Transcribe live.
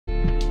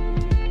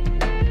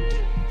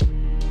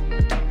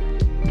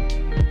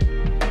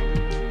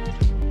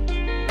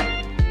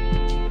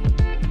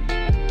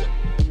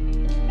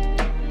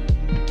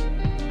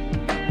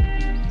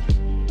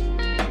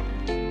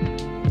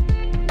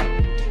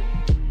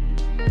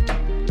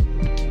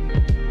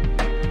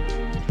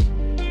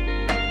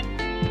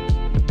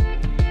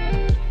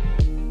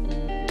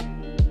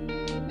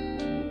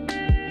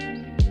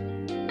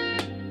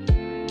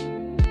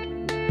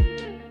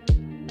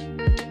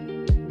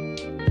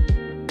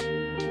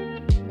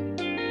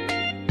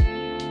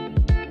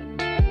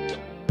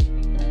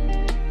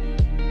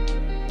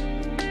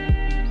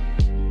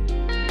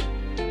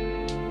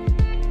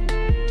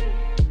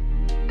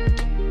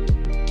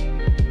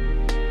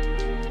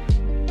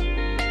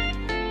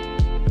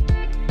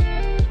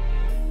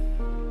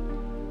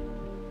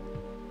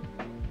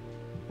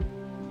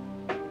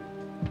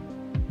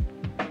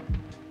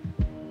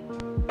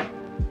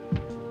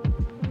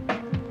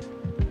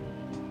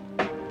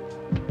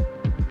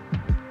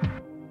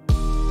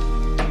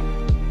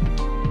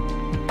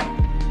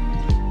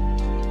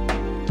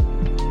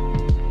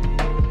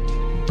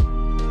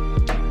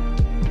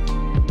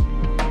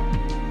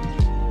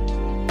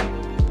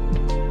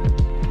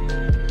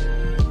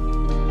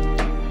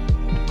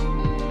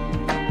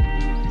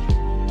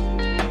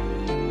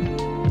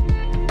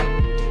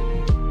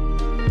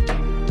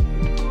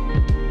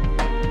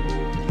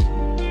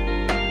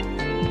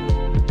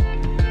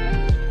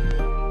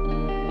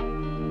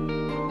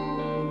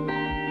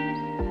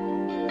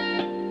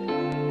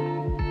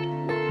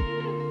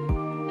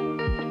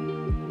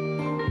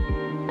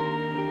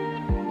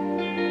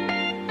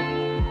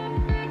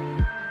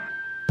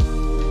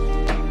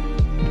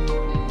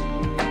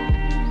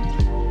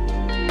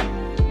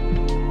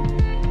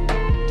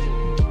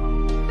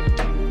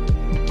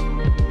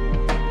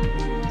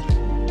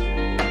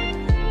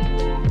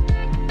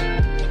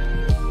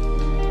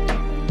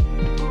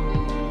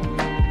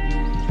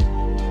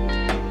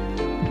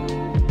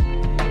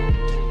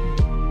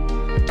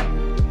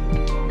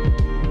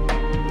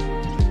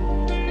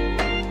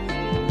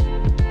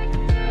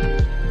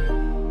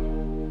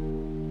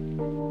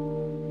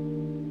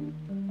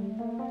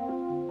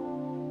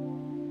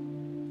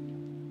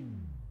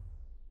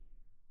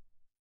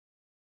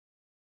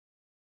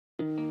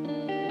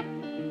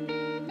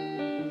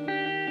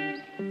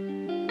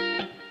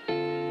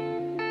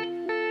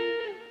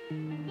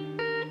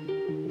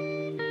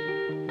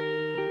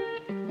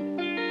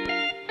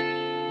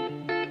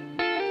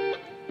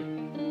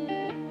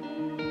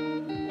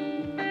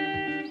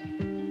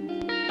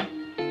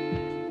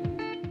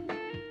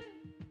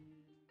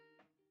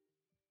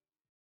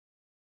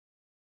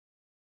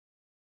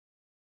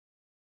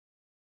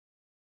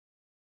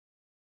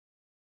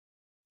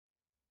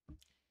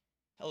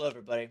Hello,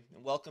 everybody,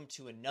 and welcome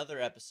to another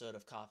episode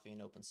of Coffee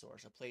and Open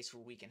Source, a place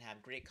where we can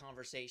have great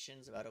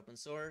conversations about open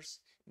source,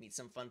 meet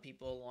some fun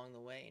people along the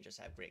way, and just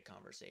have great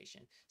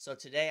conversation. So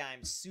today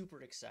I'm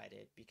super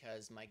excited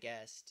because my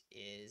guest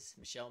is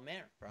Michelle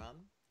Mayer from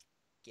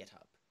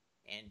GitHub.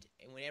 And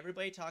when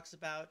everybody talks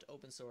about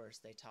open source,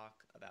 they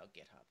talk about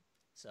GitHub.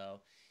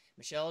 So,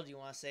 Michelle, do you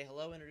want to say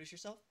hello, introduce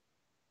yourself?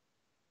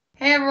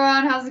 Hey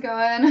everyone, how's it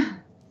going?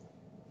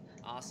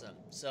 Awesome.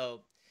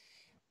 So,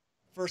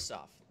 first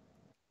off,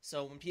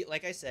 so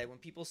like I said, when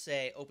people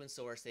say open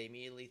source, they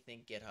immediately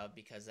think GitHub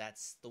because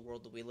that's the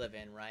world that we live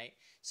in, right?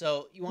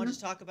 So you want to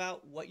just talk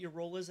about what your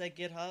role is at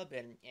GitHub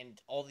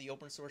and all the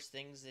open source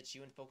things that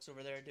you and folks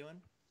over there are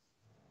doing?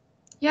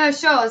 Yeah,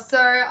 sure. So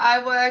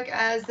I work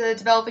as the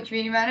developer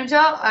community manager.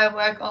 I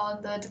work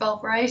on the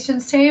developer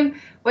relations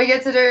team. We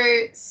get to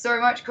do so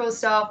much cool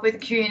stuff with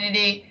the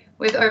community,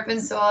 with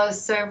open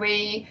source. So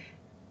we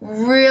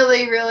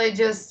really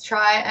just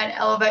try and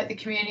elevate the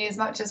community as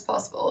much as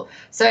possible.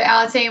 So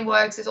our team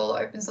works with all the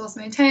open source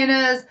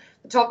maintainers,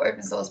 the top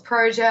open source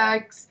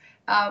projects.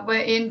 We're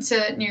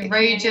into new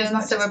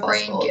regions, so we're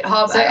bringing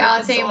GitHub. So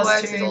our team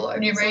works with all the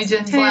new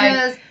regions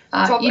like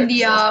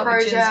India,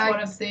 which is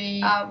one of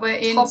the we're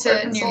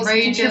into new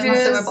regions,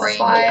 so we're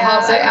bringing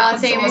GitHub. So our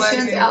team works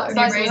with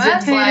new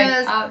regions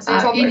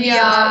like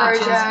India,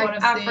 which is one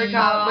of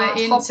Africa. We're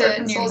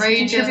into new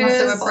regions,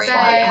 so we're bringing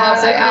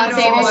GitHub. So our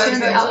team works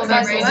with all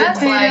new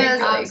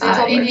regions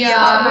like India,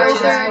 which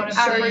is one of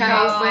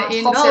Africa. We're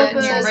into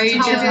new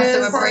regions,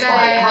 so we're bringing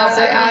GitHub.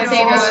 So our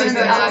team works with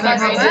all new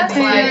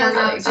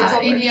regions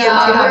like India,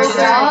 which is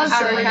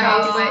Africa.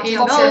 We're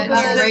into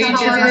new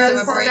regions, so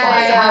we're bringing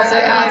GitHub. So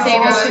our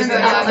team works with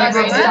all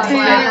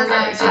new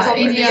regions like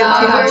India,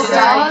 which is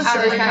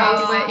Africa.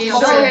 We're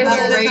into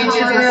new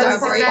regions, so we're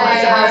bringing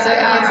GitHub. So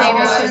our team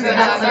works with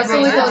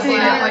all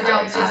new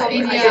regions like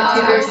India,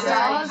 which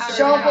is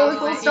Show off all the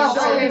cool stuff.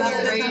 we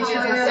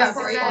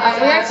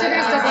actually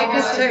do stuff like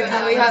this too.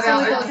 We have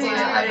our own team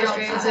at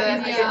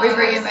Adastream. We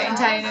bring in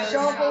maintainers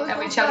and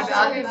we chat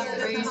about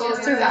open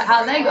source too, about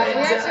how they got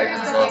into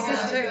open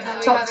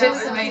source, top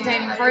tips for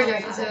maintaining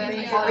projects.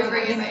 We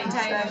bring in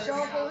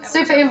maintainers.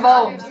 Super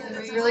involved.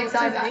 It's really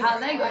exciting about how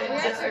they got into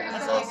open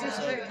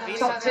source,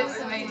 top tips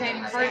for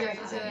maintaining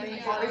projects.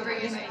 We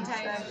bring in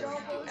maintainers.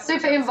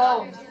 Super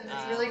involved.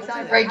 It's really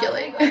exciting.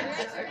 Regularly.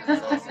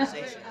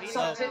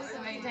 Top tips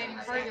for maintaining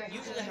projects.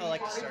 Usually how I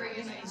like to start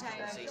these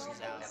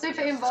conversations out.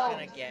 Super involved.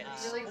 Kind of get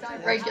Really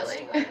exciting.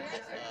 Regularly. right?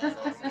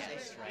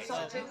 So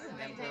do you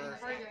remember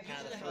kind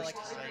of the first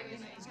time you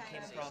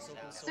came across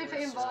open source? Super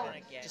involved.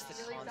 Just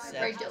the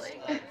concept Regularly.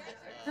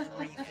 of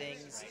three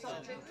things that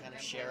we can kind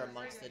of share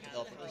amongst the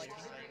developer community.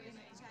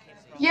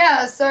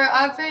 Yeah, so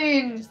I've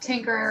been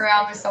tinkering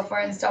around with software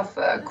and stuff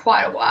for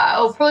quite a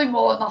while, probably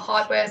more on the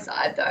hardware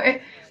side though.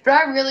 But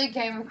I really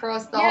came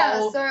across the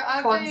whole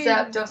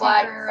concept of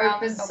like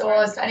open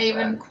source and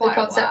even the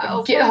concept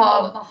of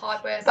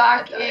GitHub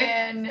back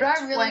in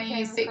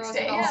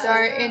 2016. So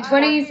in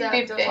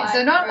 2015,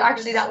 so not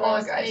actually that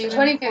long ago, so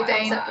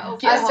 2015,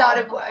 I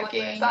started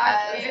working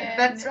as an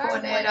events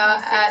coordinator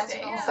at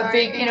a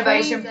big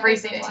innovation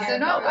precinct here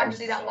in Melbourne.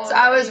 So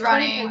I was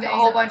running a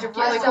whole bunch of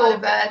really cool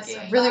events,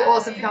 really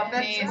awesome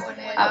companies.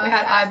 We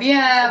had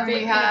IBM,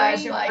 we had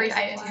like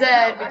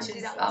ANZ, which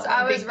is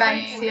big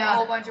banks here.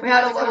 We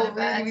had a lot of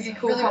really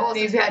cool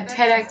companies. We had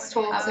TEDx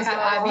talks, we had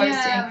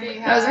hosting.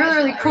 It was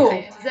really cool.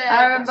 And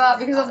I remember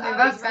because I was an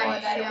events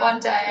coordinator, one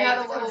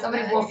day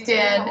somebody walked in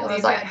and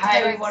was like,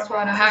 "Hey, we want to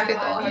run a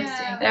hackathon,"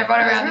 and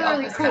everyone around the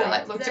office kind of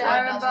like looked at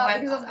one another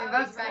and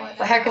went,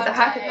 "The heck is a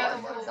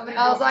hackathon?" And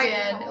I was like,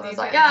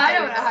 "Yeah, I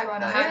know what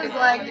a hackathon is.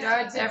 Like, you know,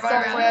 it's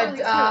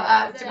software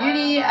at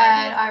uni,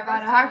 and I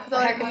ran a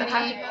hackathon at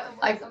uni,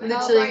 like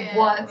literally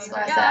once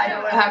when I said I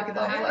know what a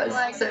hackathon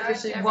was, so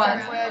literally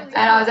once,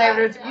 and I was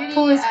able to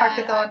pull this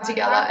hackathon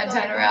together and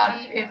turn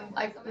around in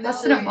like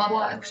less than a month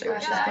actually,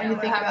 which is when you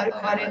think about it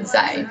quite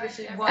insane.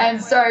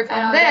 And so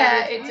from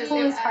there, it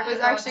was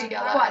actually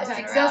quite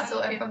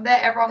successful, and from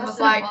there everyone was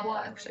like,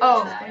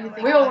 "Oh,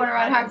 we all want to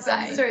run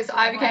hackathons too." So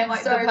I became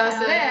like the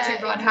person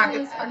to run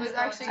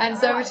hackathons, and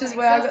so which is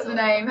where I got the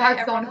name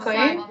Hackathon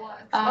Queen.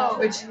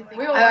 Which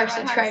I've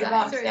actually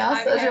trademarked now,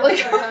 so that's really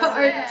cool.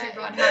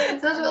 So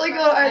that's really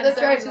cool. That's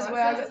right, is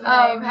where I got the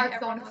name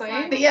Hackathon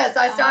Queen. But yes,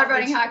 I started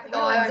running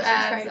hackathons,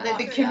 and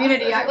the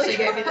community actually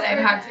gave me the name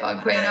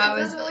Hackathon Queen.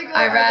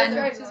 I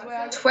ran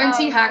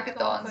 20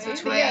 hackathons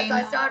between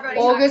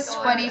August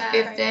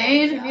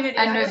 2015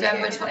 and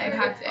November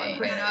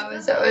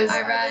 2015. So it was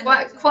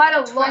quite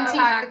a lot of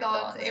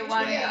hackathons in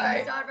one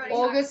go.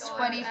 August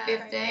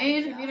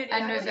 2015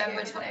 and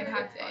November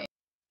 2015.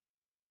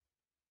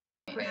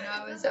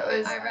 So it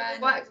was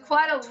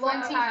quite a lot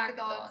of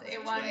hackathons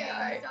in one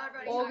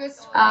go.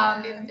 August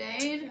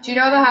 2015. Do you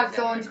know the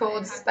hackathon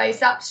called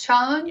Space Apps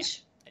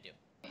Challenge? I do.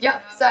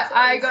 Yep, so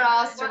I got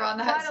asked to run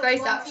the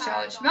Space Apps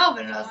Challenge in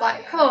Melbourne, and I was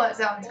like, cool, that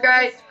sounds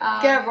great.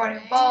 Get everyone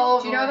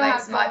involved. Do you know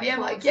make some IBM?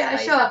 Like, yeah,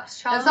 sure.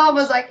 And someone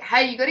was like,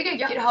 hey, you got to get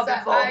GitHub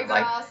involved. I'm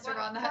like,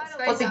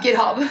 what's a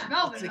GitHub? Melbourne, and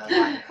I was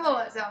like, cool,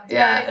 that sounds great.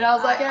 Yeah, and I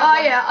was like,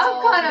 oh yeah,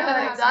 I've kind of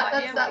heard of that.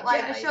 That's that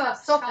like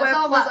software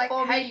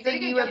platform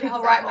thingy where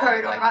people write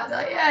code on, right? They're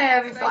like, yeah,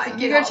 it'll be fine.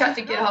 You go chat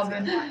to GitHub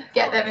and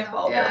get them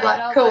involved. I was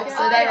like, cool.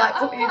 So they like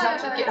put me in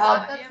touch with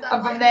GitHub,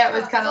 and from there it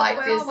was kind of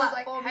like this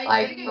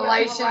like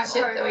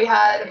relationship that we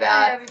had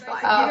about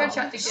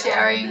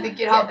sharing the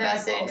GitHub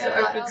message,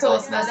 the open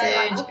source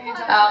message,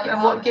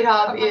 and what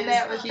GitHub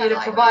is here to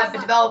provide for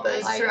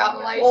developers throughout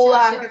all the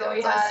hackathons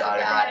we had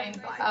started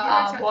running,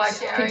 or I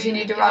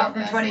continued to run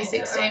from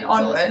 2016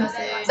 onward.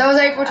 So that was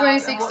April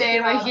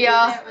 2016, we're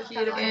here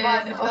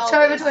in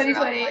October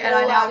 2020, and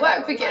I now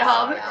work for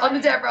GitHub on the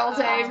DevRel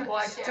team,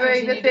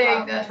 doing the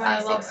thing that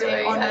I love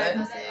doing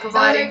and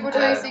providing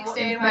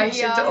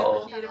information to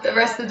all the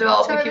rest of the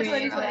developer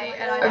community,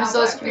 open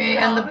source community,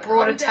 and the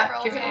broader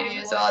tech community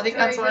as well. I think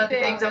that's one of the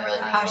things I'm really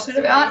passionate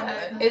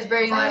about, is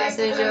bringing the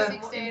message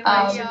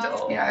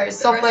of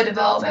software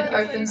development,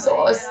 open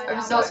source,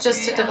 not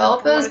just to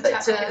developers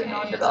but to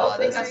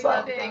non-developers as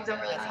well. The things I'm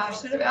really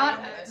passionate about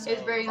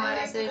is bringing the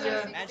message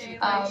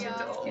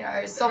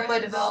of software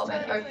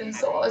development, open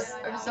source,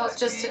 not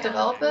just to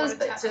developers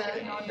but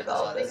to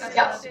non-developers.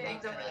 Yeah, the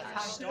things I'm really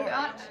passionate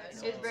about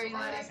is bringing the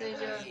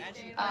message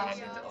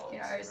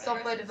of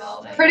software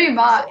development. Pretty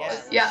much,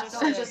 yeah,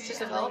 not just to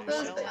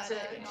developers but to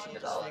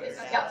non-developers.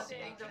 Yeah,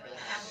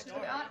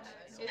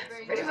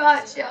 pretty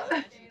much,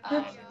 yeah.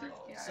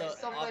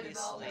 So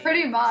obviously,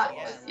 pretty much,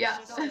 yeah.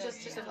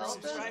 Just to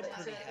developers. Subscribe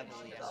pretty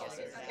heavily, I'm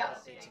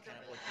guessing, to kind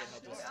of what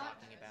GitHub was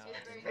talking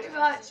about. Pretty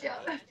much,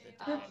 yeah.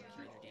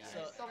 So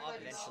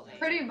eventually,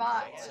 pretty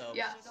much,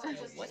 yeah.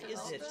 What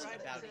is it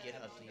about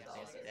GitHub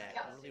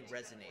that really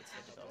resonates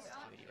with the developer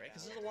community, right?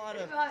 Because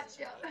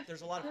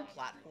there's a lot of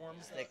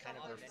platforms that kind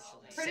of are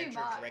centered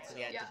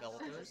directly at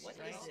developers,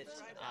 right?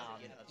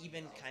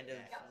 Even kind of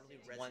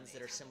ones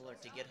that are similar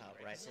to GitHub,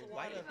 right? So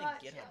why do you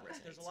think GitHub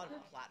resonates? There's a lot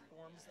of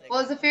platforms. Well,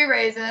 there's a few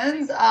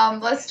reasons.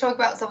 Let's talk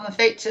about some of the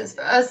features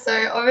first.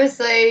 So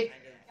obviously,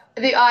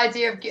 the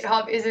idea of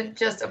GitHub isn't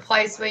just a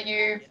place where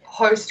you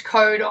host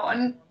code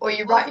on, or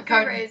you write your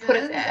code and put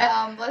it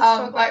there.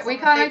 Like we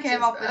kind of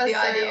came up with the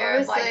idea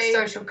of like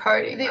social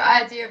coding. The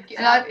idea of GitHub,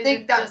 and I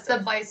think that's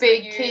the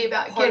big key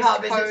about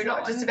GitHub, is it's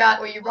not just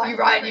about you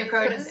writing your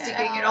code and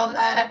sticking it on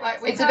there.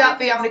 It's about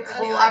being able to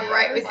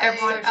collaborate with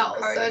everyone else.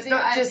 So it's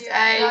not just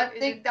a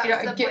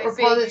Git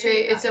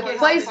repository. It's a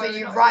place where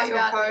you write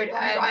your code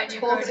and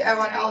talk to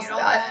everyone else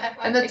about it.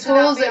 And the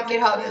tools that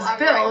GitHub has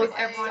built,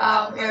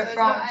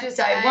 from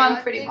day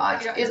one pretty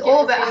much, is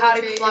all about how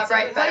to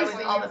collaborate better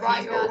with other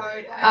people.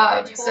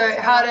 So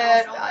how to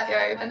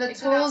and the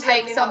tools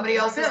take somebody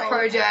else's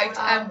project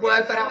and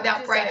work on it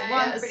without breaking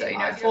theirs. So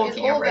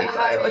forking a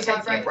repo or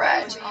taking a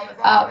branch.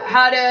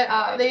 How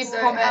to leave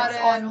comments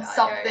on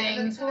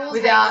something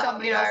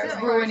without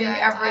ruining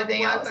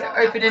everything else.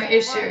 Open an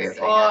issue,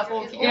 or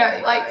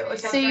like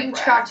seeing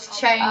tracked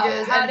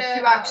changes and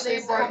who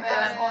actually broke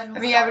them,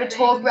 and being able to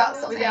talk about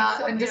something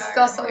and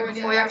discuss something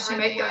before you actually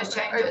make those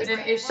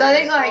changes. So I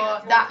think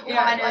like that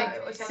kind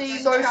of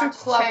social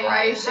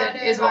collaboration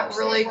is what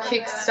really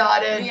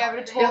kick-started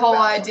the whole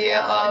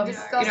idea of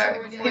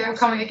people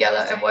coming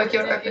together and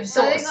working on open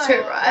source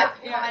too, right?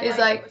 Is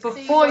like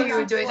before you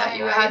were doing that,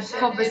 you had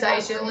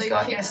conversations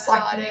going,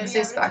 Slack didn't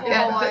exist back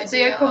then, but so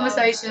you had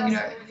conversations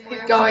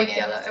going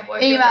in,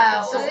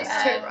 emails,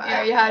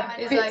 and you had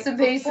bits and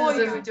pieces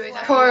of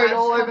code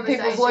all over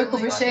people's local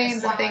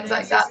machines and things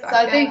like that. So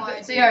I think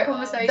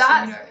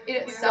that in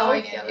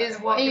itself is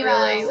what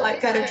really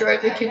like kind of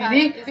drove the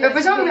community. But if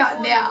we're talking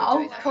about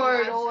now,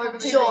 code all over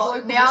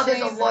sure, now there's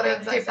a lot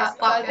of different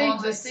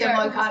platforms with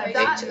similar kind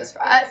of features,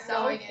 right?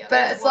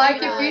 But it's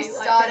like if you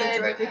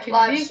started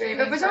live streaming,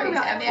 if we're talking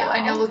about now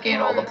and you're looking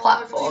at all the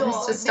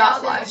platforms to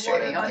start live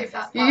streaming on,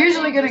 you're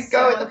usually going to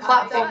go with the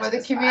platform where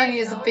the community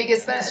is the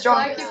biggest and the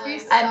strongest.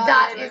 And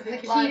that is the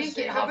key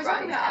to GitHub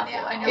right now,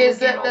 is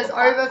that there's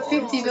over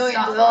 50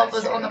 million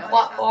developers on the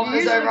platform.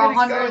 There's over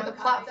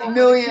 100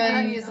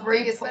 million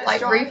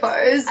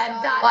repos.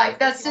 Like,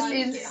 that's just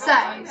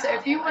insane. So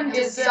if you wanted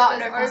to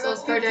start an open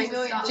source project,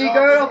 do you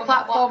go to a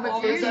platform with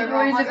 50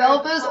 million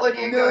developers, or do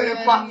you go to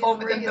a platform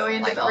with 1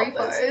 million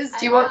developers?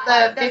 Do you want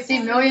the 50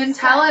 million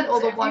talent or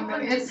the 1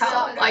 million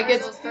talent? Like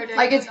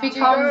it's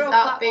become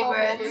that big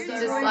where it's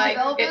just like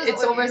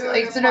it's almost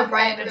like it's a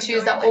no-brainer to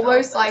choose that.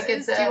 Almost like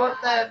it's a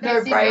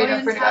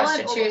no-brainer for us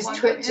to choose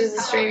Twitch as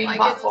a streaming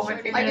platform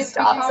if you're going to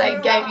start,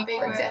 say, gaming,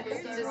 for example.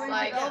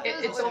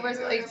 It's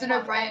almost like it's a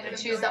no-brainer to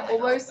choose that.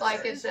 Almost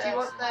like it's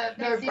a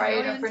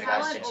no-brainer for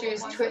us to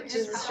choose Twitch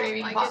as a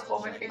streaming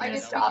platform if you're going to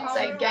start,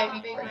 say,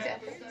 gaming, for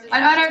example. I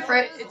know for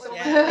it.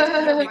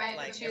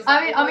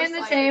 I'm in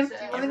the team.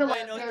 I'm in the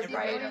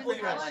no-brainer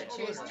for us to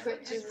choose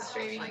Twitch as a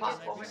streaming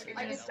platform if you're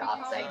going to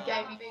start, say,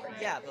 gaming, for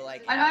example.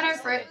 I know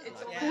for it.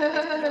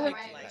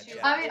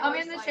 I'm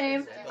in the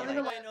team. I'm in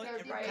the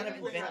kind of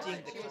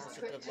inventing the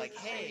concept of like,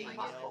 hey,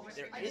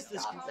 there is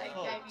this group of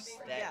folks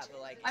that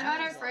I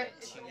know, Fred.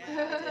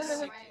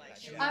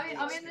 I'm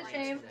in the experience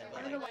team.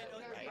 when they're like,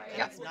 right?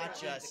 And it's not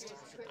just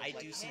I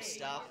do some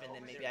stuff and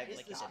then maybe I,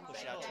 like you said,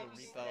 push it out to a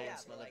repo and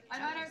some other I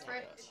know,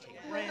 Fred. take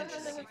a branch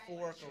and then we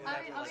fork or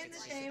whatever. Like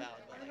it's just about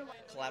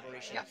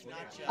collaboration. Yeah.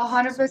 Not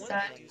just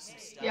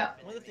 100%. Yeah.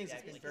 One of the things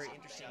that's been very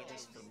interesting, at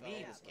least for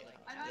me, with GitHub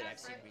that I've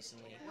seen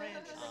recently.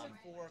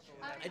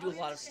 I do a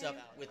lot of stuff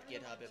with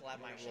GitHub at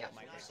my role at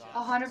Microsoft.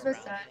 100%.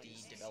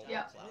 The development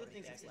Yeah. cloud. One of the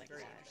things that's like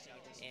very interesting,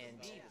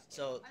 and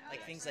so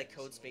like things like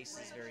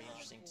CodeSpace is very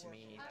interesting to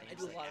me. I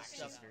do a lot of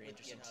stuff very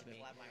interesting to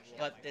me,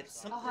 but that's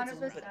something that's a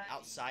little bit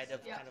outside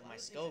of kind of my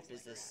scope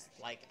is this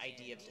like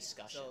idea of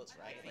discussions,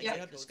 right? Like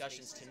GitHub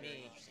discussions to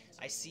me,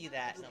 I see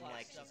that and I'm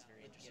like,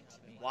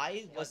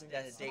 why wasn't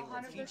that a day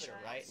one feature,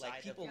 right?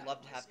 Like people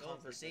love to have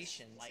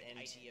conversations, and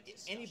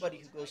anybody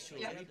who goes to a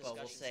repo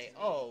will say,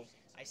 oh,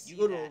 you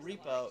go to a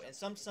repo, and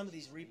some of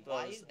these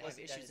repos have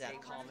issues that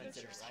have comments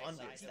that are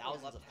hundreds,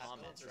 thousands of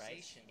comments,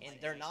 right? And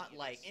they're not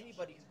like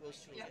anybody who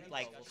goes to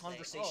like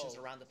conversations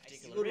around the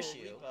particular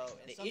issue.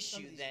 The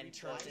issue then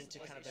turns into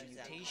kind of a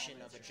mutation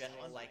of a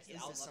general like,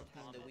 is this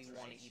something that we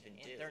want to even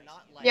do?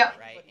 Yeah.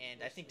 Right?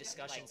 And I think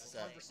discussions is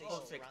a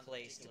perfect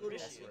place to put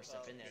that sort of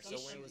stuff in there. So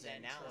when it was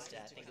announced,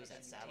 I think it was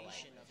at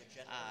Satellite,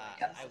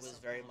 I was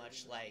very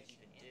much like,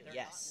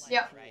 yes,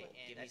 Yeah. right?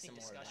 Give me some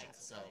more of that.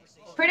 So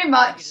Pretty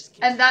much,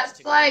 and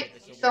that's like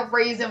the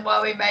reason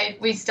why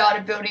we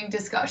started building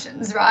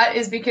discussions, right?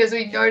 Is because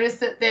we noticed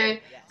that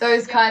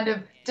those kind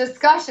of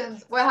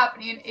discussions were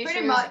happening in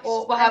issues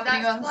or were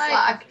happening on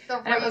Slack,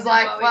 and it was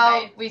like,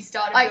 well, we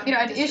started like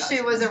an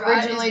issue was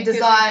originally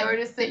designed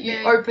that you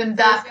opened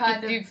that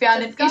if you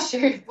found an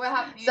issue,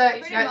 so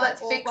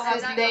let's fix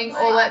this thing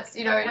or let's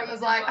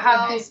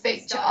have this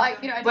feature.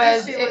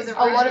 Whereas a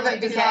lot of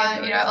it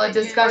became a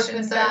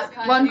discussion. So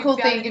one cool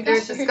thing you can do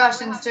with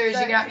discussions too is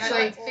you can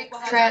actually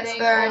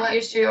transfer an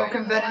issue or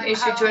convert an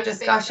issue to a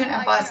discussion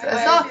and vice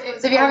versa. So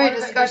if you're having a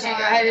discussion, you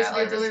go, hey, this is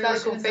a really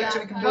cool feature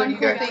we can build. You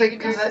go click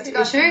convert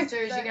to issue,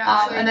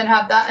 and then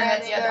have that, and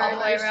then the other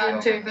way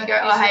around too. If you go,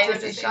 oh, hey,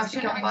 this issue is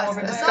becoming more of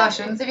a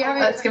discussion,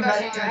 let's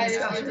convert it to a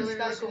discussion.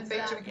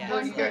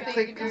 You go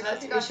click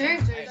convert to issue,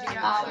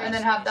 and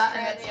then have that,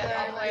 and then the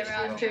other way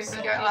around too. If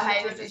you go, oh,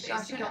 hey, this issue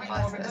is becoming more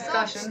of a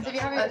discussion,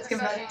 let's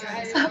convert it to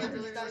a discussion.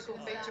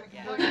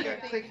 You go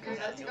click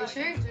convert to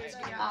issue,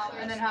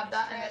 and then have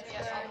that, and then the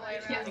other way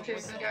around too.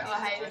 If you go,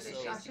 oh, hey, this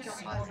issue is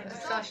becoming more of a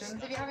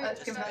discussion,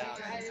 let's convert it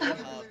to a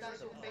discussion.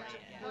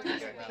 You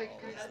go click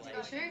convert to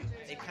issue,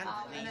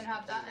 and then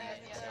have that, and then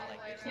the other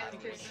way around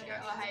too. If you go,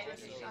 oh, hey,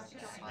 this issue is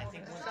becoming more of a one of the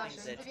things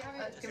discussion,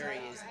 that very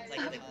is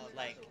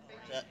like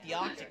the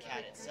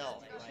OctoCAD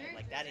itself, right?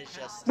 Like that is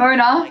just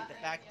Mona. like the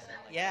fact,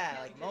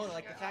 like Mona,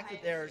 like the fact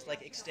that there's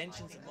like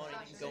extensions of Mona,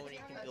 you can go and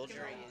you can build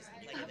your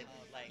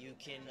you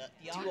can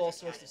do all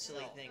sorts of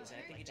silly things, and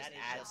I think it just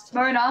adds to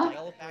Mona.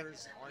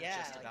 developers aren't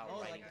just about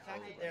writing like the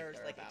fact that there's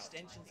like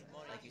extensions of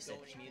Mona, like you said,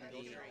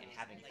 community and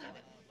having fun.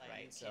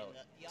 Right, so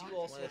do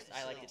all sorts.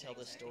 I like to tell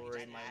this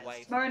story. My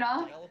wife,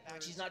 Mona.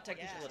 she's not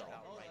technical at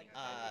all,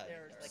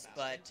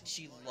 but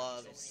she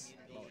loves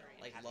Mona,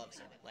 like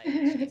loves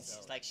it.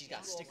 Like she's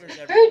got stickers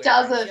everywhere. Who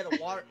doesn't?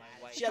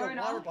 She had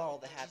a water bottle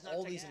that had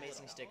all these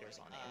amazing stickers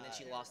on it, and then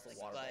she lost the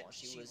water bottle.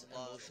 She was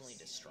emotionally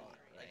distraught.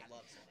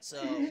 Right?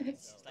 So,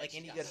 like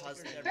any good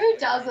husband, Who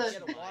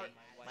doesn't?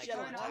 She had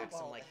a water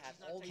bottle, like,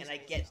 can I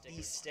get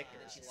these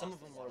stickers? Some of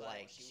them were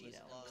like,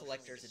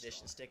 collector's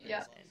edition stickers.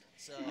 Yeah. And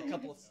so a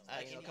couple of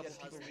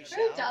people reached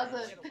Who out.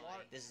 doesn't?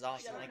 This is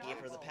awesome. I gave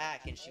her the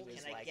pack, and she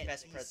was like,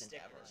 best present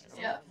ever.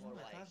 And Yeah.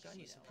 I've gotten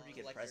you some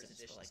pretty good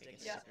presents, but like, I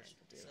guess Yeah. stickers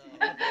will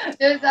do.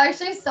 There's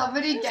actually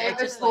somebody gave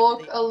a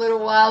talk a little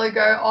while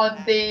ago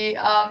on the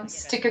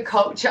sticker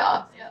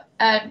culture,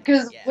 and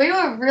because we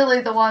were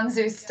really the ones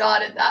who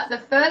started that. The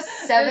first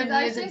 7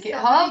 years of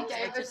GitHub,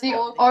 the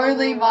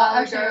only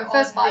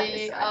first 5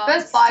 years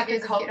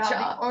of GitHub,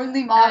 the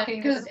only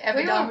marketing that was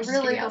ever done was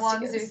really the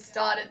ones who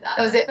started that.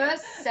 That was it.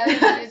 First 7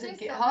 years of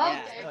GitHub,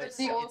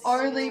 the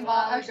only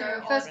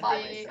first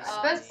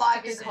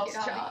 5 years of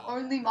GitHub,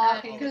 only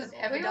marketing that was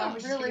ever done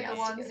was really the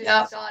ones who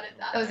started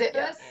that. That was it.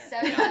 First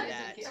 7 years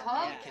of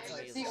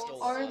GitHub, the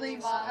only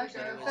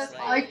marketing first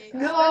like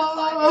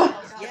no.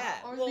 Yeah,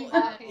 Only well,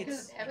 marketing that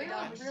was ever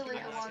done was really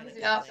the ones who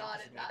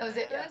started that. That was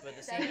it. but at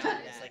the same time,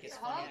 it's like it's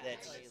funny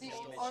that The that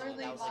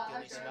only was like the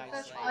only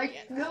survivor.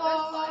 like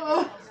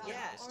no.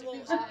 Yeah, still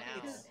now.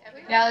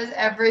 Now there's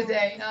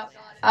everything.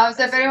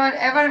 So if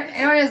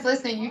anyone is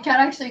listening, you can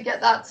actually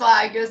get that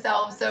swag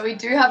yourself. So we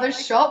do have a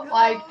shop.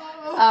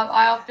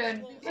 I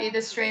often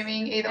either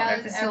streaming either on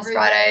Open Source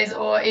Fridays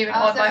or even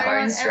on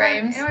my own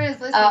streams.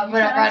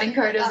 When I'm writing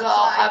code as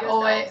well, I'm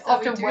always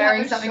often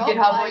wearing something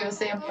GitHub, or you'll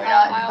see a Mona in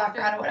the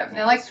background or whatever. And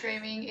they're like,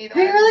 streaming either. It'd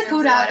be really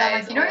cool to have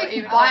that. Like,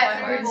 you can buy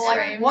it. And people are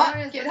like, what?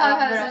 GitHub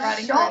has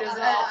a shop. As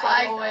well.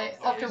 I'm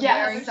often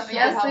wearing something.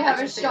 Yes, they have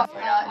a shop in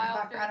the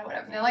background or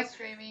whatever. And they're like,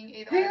 streaming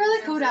either. It'd be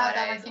really cool to have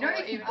that.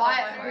 Like, you can buy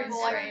it. And people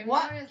are like,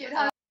 what?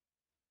 GitHub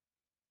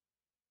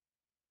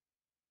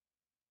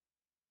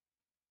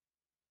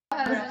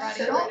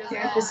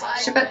Just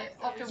ship it.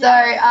 So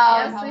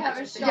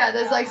yeah,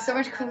 there's like so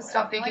much cool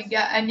stuff you can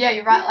get, and yeah,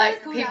 you're right.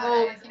 Like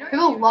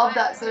people love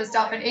that sort of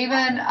stuff, and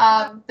even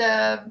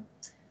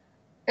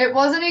it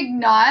wasn't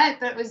Ignite,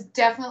 but it was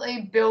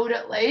definitely Build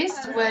at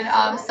least when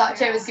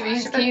Sache was giving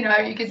his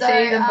keynote. You could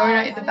see the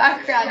Mona in the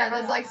background, and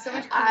there's like so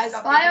much cool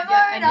stuff you can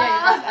get, and yeah,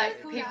 you're right.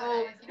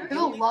 Like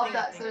people love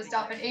that sort of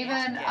stuff, and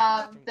even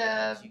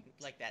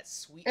like that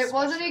sweet. It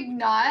wasn't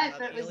Ignite,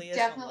 but it was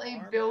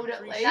definitely Build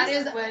at least. That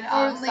is when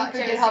only for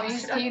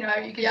GitHub's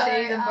keynote, you can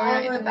see the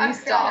Mona in the back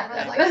stuff.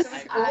 That's like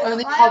so cool.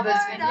 Only covers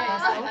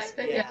videos.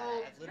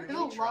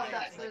 People love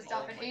that sort of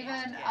stuff, and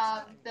even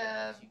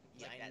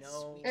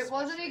it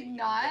wasn't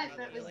Ignite,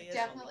 but it was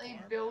definitely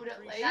Build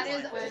at least. That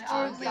is when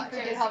only for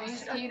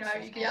GitHub's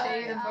keynote, you can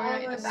see the Mona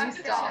in the back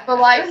stuff. But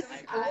like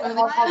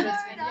only covers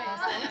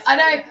videos. I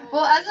know.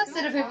 Well, as I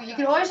said to people, you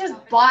can always just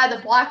buy the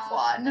black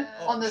one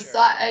on the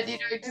site, and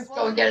just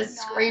go and get a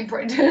screen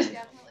printed.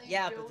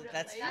 Yeah, but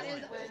that's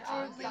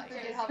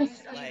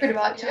pretty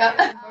much,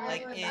 yeah.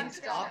 Like in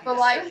but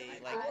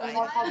like I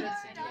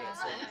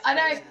I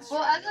know.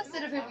 Well, as I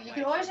said to people, you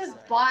can always just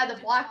buy the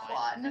black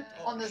one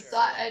on the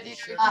site, and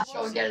just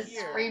go and get a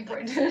screen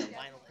printed.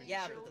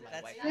 Yeah, but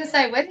that's. I was gonna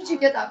say, where did you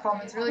get that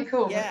from? It's really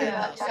cool.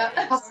 Yeah,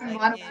 custom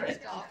vinyl print.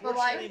 But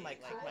like,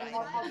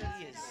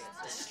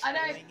 I know.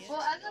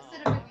 Well, as I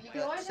said to people, you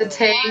can always the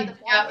T,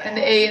 and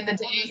the E and the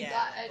D.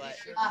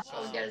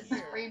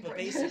 But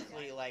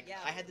basically, like,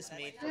 I had this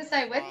made. I was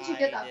gonna say, where did you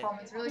get that from?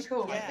 It's really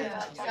cool.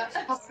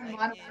 Custom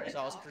vinyl print. So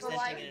I was presenting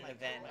at an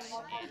event,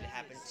 and it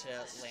happened to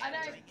land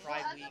during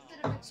Pride Week.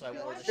 So I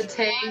wore the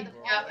T,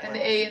 and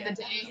the E and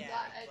the D.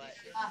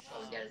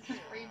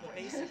 But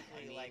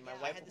basically, like, my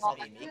wife had this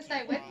made I was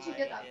gonna say, where did you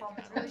get that from?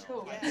 It's really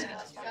cool.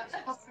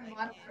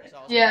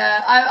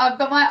 Yeah, I've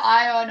got my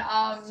eye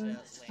on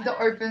the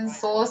open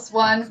source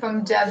one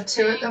from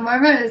Dev2 at the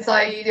moment. It's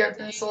like the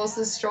open source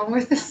is strong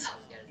with this.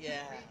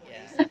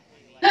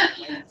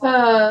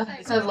 I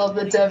love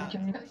the dev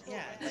community.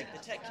 Yeah, like the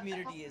tech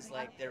community is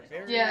like they're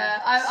very.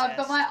 Yeah, I've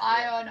got my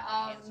eye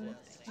on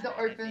the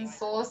open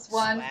source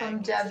one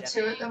from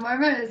Dev2 at the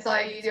moment. It's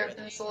like the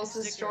open source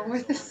is strong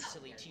with this.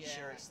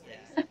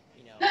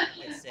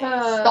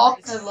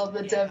 Socks. I love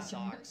the dev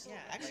community.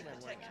 Yeah, actually,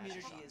 the tech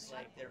community is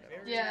like they're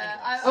very. Yeah,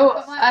 I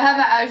have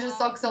my Azure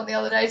socks on the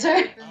other day too.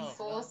 Open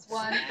source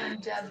one from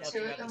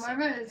Dev2 at the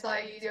moment. It's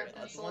like the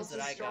open source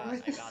is strong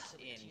with this.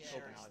 In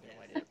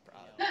Copenhagen.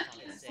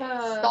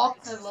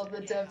 Socks. I love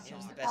the dev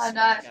community. I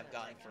know. I've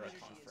gotten for a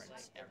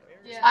conference ever.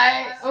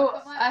 I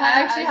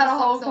actually had a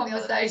whole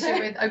conversation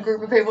with a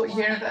group of people at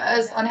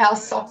Universe on how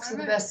socks are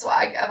the best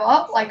swag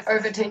ever, like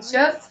over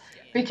t-shirts,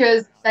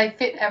 because they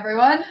fit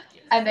everyone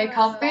and they're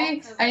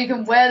comfy and you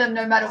can wear them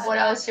no matter what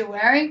else you're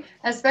wearing.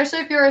 And especially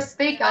if you're a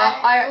speaker,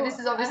 this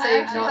is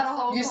obviously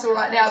not useful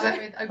right now,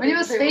 but when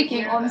you're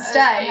speaking on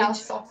stage,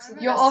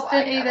 you're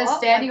often either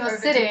standing or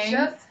sitting.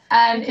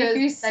 And if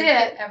you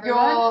sit, you're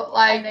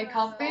like,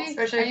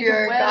 especially if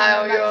you're a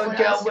guy or you're a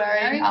girl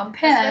wearing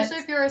pants,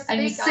 and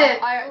you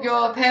sit,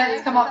 your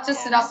pants come up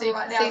just enough so you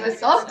can see the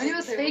socks,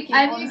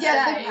 and you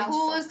get the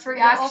coolest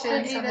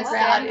reactions from the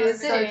crowd.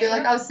 Is so good.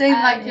 Like I was seeing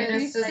like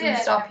ministers and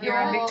stuff here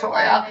in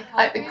Victoria,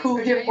 like the cool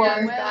hip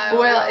ones, who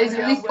wear like these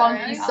really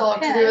funky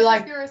socks. They were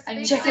like,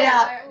 check it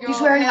out, he's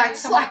wearing like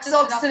slack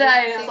socks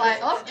today. And it's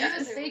like,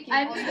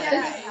 and you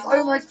get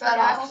so much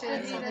better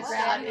from the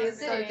crowd. Is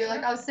so good.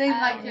 Like I was seeing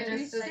like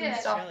ministers and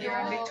stuff here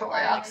in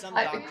Victoria,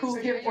 like the cool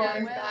hip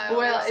ones, who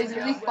wear like these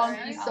really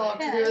funky socks.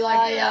 They were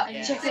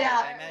like, check it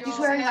out, he's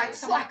wearing like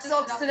slack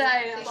socks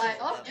today. And it's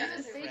like,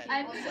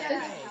 and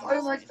it's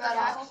so much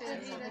better.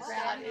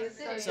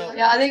 So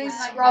yeah, I think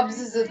scrubs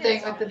is the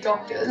thing with the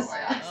doctors.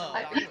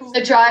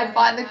 They try and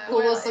find the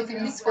coolest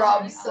looking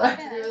scrubs. So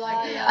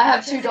I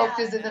have two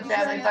doctors in the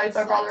family, both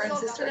my brother and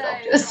sister are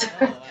doctors.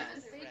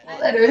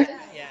 They do.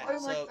 Yeah,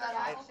 so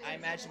I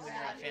imagine when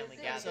you're at family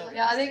gatherings.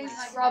 Yeah, I think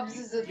scrubs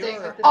is the thing.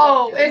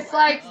 It's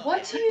like,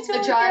 what do you do?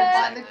 To try and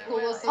find the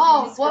coolest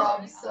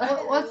looking scrubs.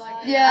 What's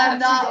yeah,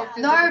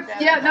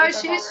 no,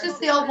 she's just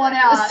the old one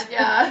out.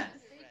 Yeah.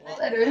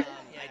 They do.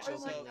 I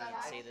jokingly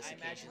say this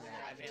occasionally.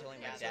 I've been telling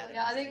my dad.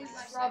 Yeah, I think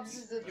scrubs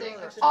is the thing.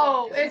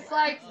 It's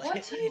like,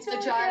 what do you do? To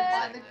try and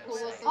find the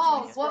coolest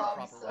looking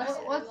scrubs.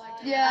 What's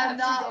yeah,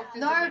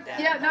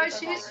 no,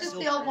 she's just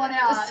the old one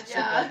out.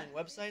 Yeah.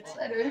 Websites.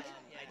 They do.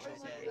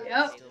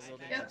 Yep.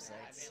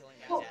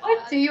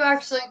 What do you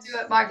actually do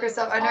at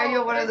Microsoft? I know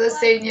you're one of the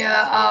senior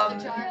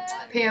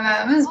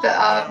PMMs,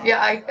 but yeah,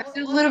 I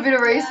did a little bit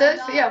of research.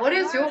 But yeah, what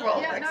is your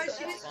role? Yeah, no,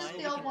 she's just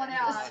the old one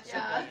out.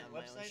 Yeah.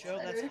 Show,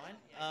 that's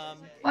fine.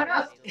 Why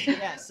not?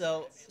 Yeah,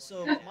 so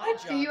my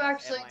job. Do you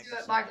actually do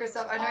at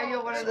Microsoft? I know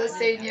you're one of the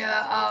senior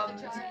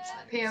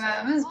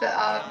PMMs,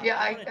 but yeah,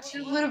 I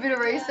did a little bit of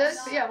research.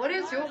 But yeah, what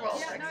is your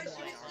role?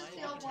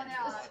 help one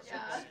out. Yeah.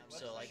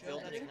 So like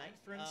Build and Ignite,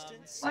 for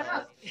instance. Why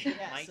not?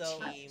 My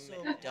team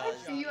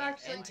does So you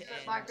actually end-to-end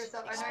at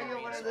Microsoft. I know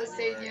you're one of the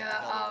experience senior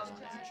for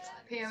developers.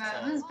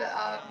 PMMs, but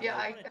yeah,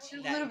 I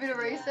did a little bit of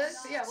research.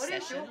 But yeah, what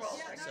is your role?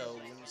 So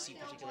when you see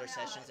particular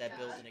sessions at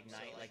Build and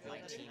Ignite, like my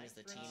team is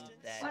the team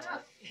that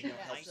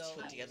helps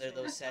put together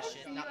those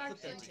sessions, not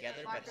put them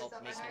together, but help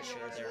making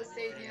sure they're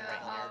putting the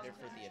right narrative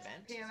for the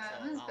event.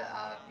 PMMs,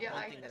 but yeah,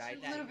 One I thing that I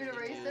did a little bit of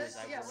do research. is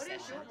I Yeah, work what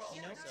is your on role?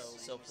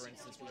 keynotes. So for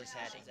instance, we just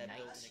had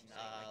Ignite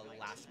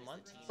last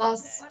month.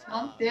 Last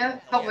month, yeah,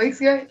 a couple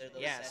weeks ago.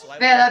 Yeah, so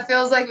Man, that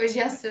feels like it was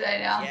yesterday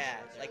now. yeah,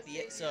 like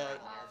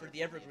for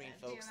the Evergreen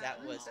folks,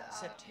 that was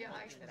September.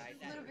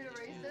 A little bit of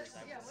research.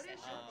 Yeah,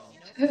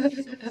 what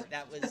is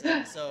That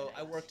was so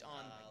I worked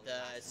on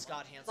the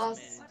Scott Hanselman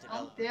last month,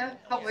 development. yeah,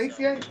 a couple weeks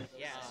ago.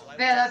 Yeah, so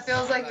Man, that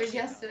feels like it was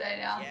yesterday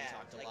now. we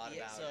talked a lot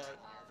about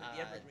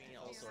the Evergreen,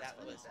 all sorts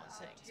of other fun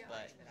things,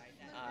 but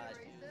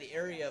the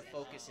area of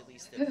focus, at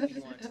least that we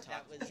wanted to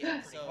talk was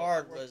so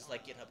hard, was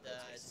like GitHub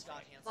Codespaces.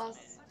 Last month,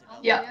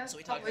 yeah, So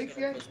we a talked couple about weeks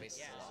ago. GitHub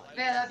Codespaces a lot.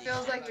 Man, that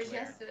feels like it was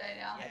yesterday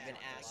now. I've been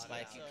asked by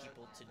a few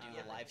people to do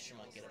a live stream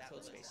on GitHub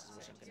Codespaces,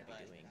 which I'm going to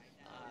be doing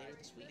later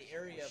this week. The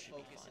area of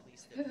focus, at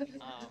least that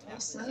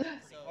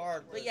we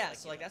hard, but yeah,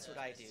 so like that's what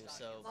I do.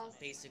 So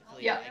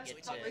basically, Yeah. I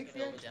get to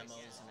build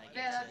demos and I get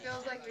Man, that to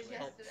feels like it was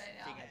help yesterday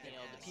now. figure,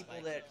 the people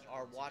that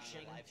are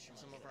watching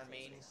some of our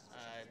main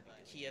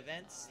key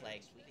events,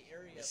 like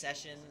the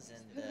sessions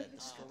and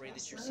the story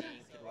that you're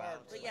seeing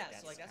throughout. But yeah,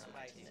 so like that's what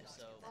I do.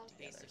 So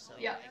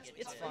basically, Yeah.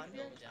 it's fun.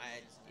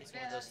 It's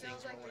one of those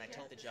things where when I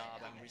took the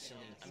job, I'm new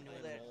in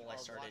the role. I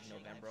started in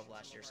November of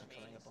last year, so I'm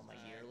coming up on my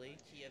yearly.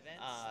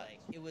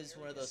 It was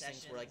one of those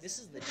things where like this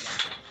is the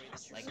job,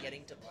 like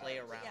getting to play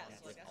around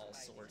with all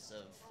sorts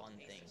of fun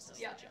things. Is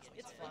Yeah. the job.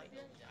 It's fun.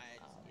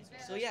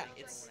 So yeah,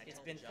 it's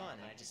been fun,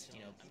 and I just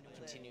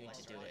continuing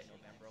to do it.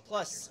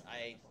 Plus,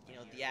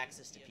 the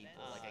access to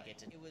people, like I get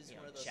to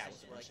chat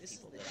with a bunch of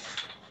people that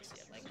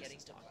I like getting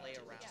to play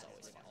around is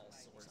always fun. All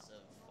sorts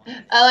of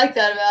fun. I like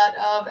that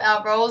about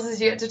our roles is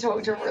you get to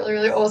talk to really,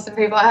 really awesome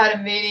people. I had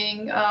a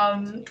meeting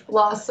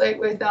last week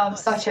with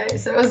Sache,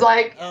 so it was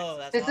like, Oh,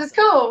 that's this awesome. is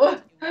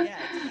cool. Yeah,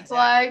 exactly,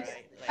 Like,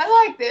 right?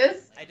 I like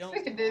this. I don't.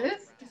 We can do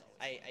this.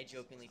 I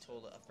jokingly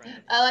told a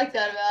friend. I like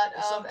that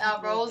Some about our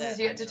people roles that is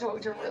you get to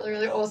talk to really,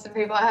 really awesome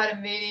people. I had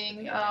a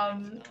meeting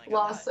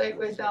last week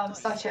with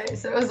Sache,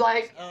 so it was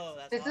like, Oh,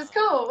 that's this is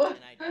awesome. cool. And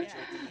I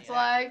jokingly It's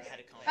like, had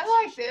a I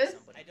like conversation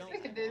with this. somebody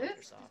We can do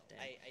this. from Microsoft, and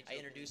I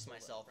introduced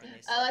myself, and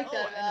they said, I like "Oh,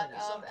 that I know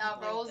some about our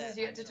people roles that is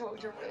you get to I know talk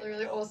to are really,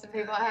 really awesome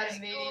people. I had a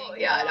meeting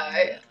Yeah, I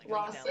know.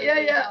 last week.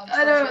 Yeah, with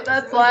I know what Sache,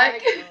 that's so it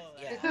was like.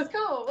 Yeah. This is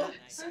cool.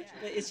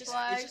 But it's just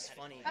Like,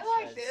 funny I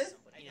like because, this.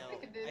 you know, We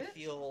can do I this.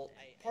 feel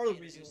part of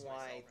the reason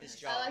why this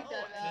job I like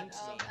that came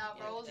about to me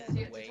our roles is in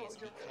you a get way to talk is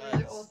to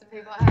really because awesome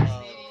people. I had a of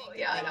meeting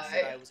Yeah, I things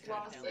know. that I was kind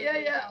of last doing.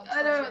 week. Yeah,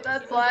 I know what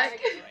that's It was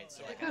like. Right, so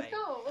like This is I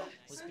cool.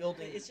 was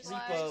building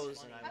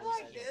repos and I I was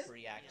like this.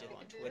 pretty active on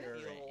We can do Twitter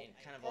this. and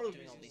kind of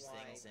doing all these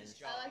things. And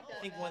I like that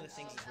I think one of the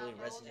things that's really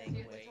about our roles is resonating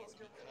you get with to talk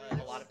to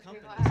because a lot of really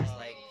companies awesome is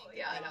people. like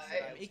Yeah, I know.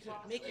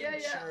 making Yeah,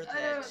 sure I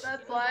know what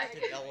that that's like.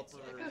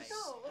 developers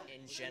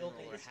in general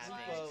are having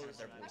kind of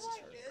their voices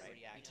heard,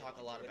 right? We talk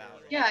a lot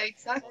about Yeah,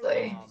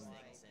 exactly.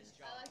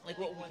 like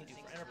what we can do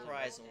for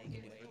enterprise and what we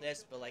can do for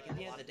this, but like at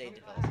the end of the day,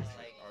 developers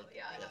are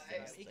Yeah, I the know.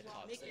 things, the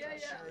cogs that Yeah,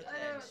 drive yeah, it.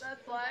 I know what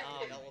that's like.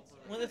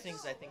 One of the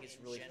things I think is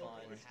really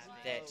fun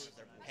that's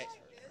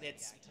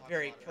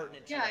very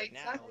pertinent to Yeah, right now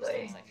is exactly.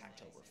 things like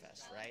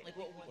Hacktoberfest, right?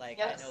 Like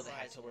Yes. I know that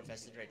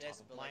Hacktoberfest is very top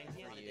of mind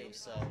for you,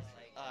 so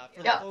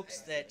for Yeah. the folks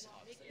that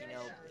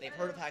they've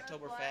heard of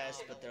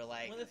Hacktoberfest, but they're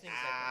like,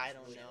 I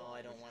don't know,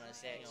 I don't want to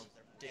say,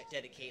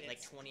 dedicate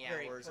like 20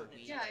 hours a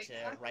week Yeah, to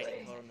exactly.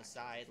 writing code on the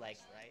side. Like,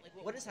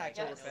 what is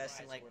Hacktoberfest,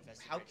 and like,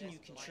 how can you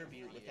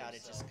contribute without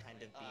it just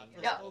kind of being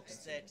for Yeah. the folks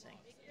that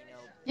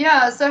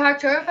Yeah, so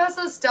Hacktoberfest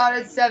was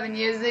started 7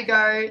 years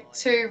ago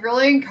to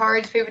really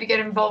encourage people to get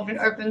involved in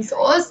open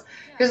source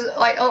because,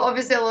 like,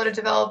 obviously a lot of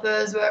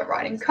developers were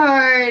writing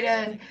code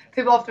and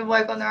people often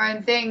work on their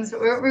own things. But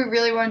what we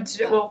really wanted to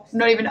do, well,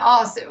 not even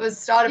us, it was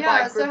started by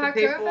a group of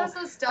people.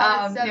 was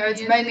started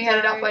It's mainly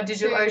headed up by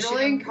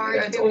DigitalOcean.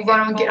 really It's all run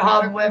on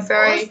GitHub. We're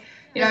very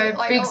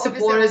big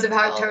supporters of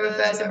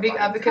Hacktoberfest and big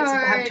advocates of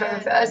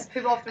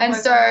Hacktoberfest. And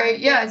so,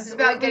 yeah, it's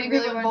about getting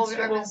people involved in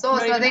open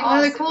source. And I think one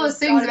of the coolest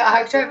things about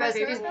Hacktoberfest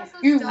is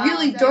you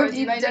really don't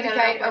need to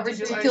dedicate a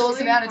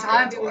ridiculous amount of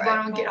time to all run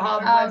on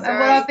GitHub. And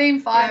what I've been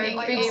finding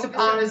big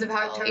supporters of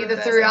Hacktoberfest, either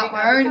throughout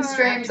my own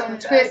streams on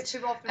Twitch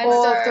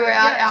or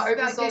throughout our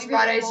Open Source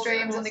Friday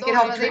streams on the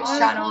GitHub Twitch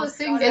channel, is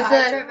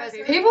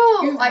that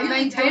people, like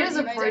maintainers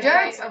of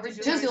projects,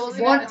 just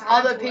want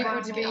other people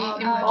to be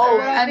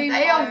involved. And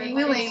they are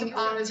willing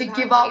to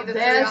give up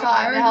their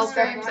time to help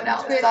everyone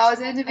else. So I was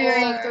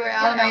interviewing one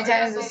of the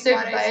maintainers of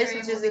Supabase,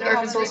 which is the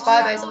open source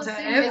Firebase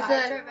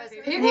alternative.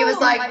 And he was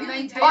like,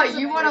 "Oh,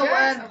 you want to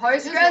learn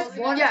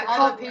Postgres? Yeah,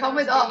 come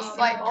with us.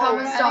 Like, come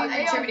and start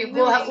contributing.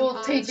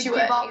 We'll teach you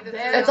it."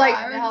 It's like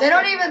they're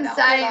not even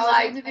saying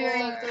like,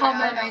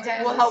 "Come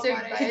and we'll help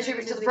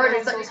contribute to the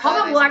project." It's like,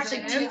 "Come and we'll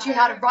actually teach you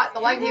how to write the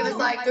language." He was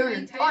like,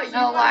 "Dude," and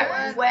I'm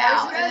like,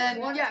 "Wow."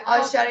 And then I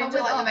was chatting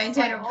to like the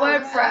maintainer of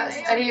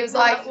WordPress, and he was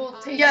like,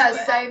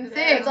 "Yeah, same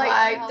thing.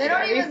 Like, they're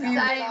not even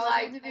saying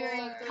like,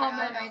 come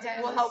and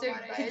we'll help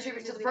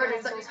contribute to the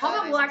project. It's like,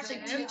 come and we'll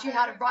actually teach you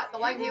how to write the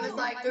language." He was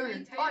like, "Dude,"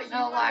 and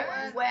I'm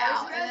like,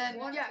 "Wow." And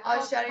then I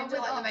was chatting to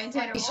like the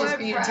maintainer of issues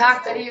being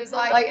tackled. He was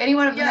like, any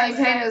one of the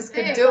maintainers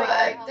could do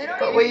it,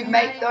 but we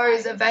make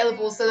those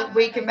available so that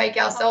we can make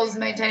ourselves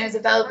maintainers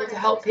available to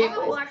help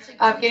people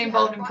get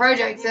involved in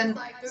projects. And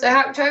so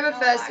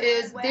Hacktoberfest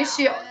is this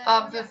year,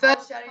 the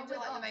first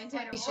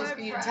issues for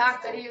you to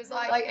tackle. He was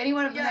like any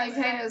one of the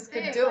maintainers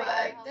could do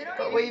it,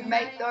 but we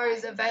make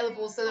those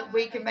available so that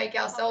we can make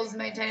ourselves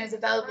maintainers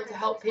available to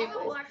help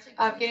people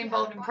get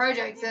involved in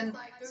projects. And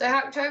so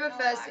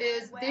Hacktoberfest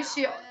is this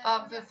year,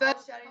 the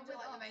first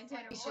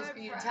issues for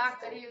you to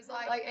tackle. He was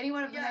like any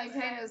one of the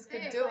maintainers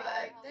could do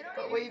it,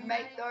 but we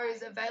make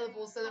those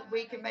available so that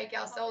we can make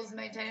ourselves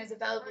maintainers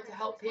available to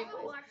help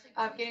people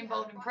get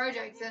involved in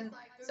projects. And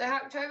so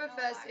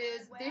Hacktoberfest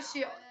is this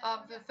year,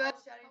 the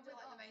first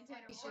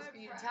issues for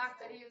you to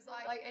tackle. He was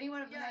like any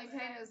one of the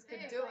maintainers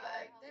could do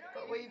it,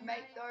 but we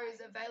make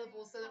those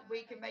available so that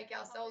we can make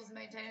ourselves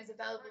maintainers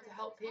available to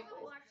help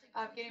people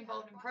get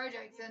involved in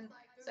projects. And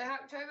so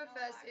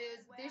Hacktoberfest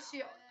is this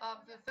year,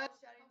 the first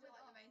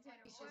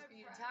issues for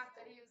you to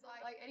tackle. He was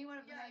like any one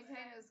of the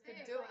maintainers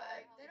could do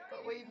it,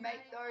 but we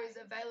make those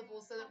available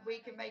so that we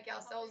can make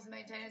ourselves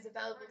maintainers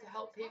available to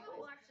help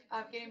people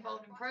get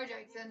involved in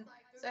projects. And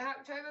so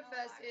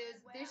Hacktoberfest is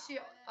this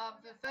year,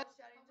 the first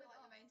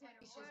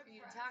issues for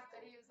you to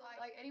tackle. He was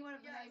like any one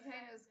of the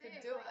maintainers could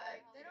do it,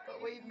 but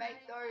we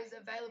make those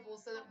available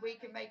so that we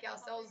can make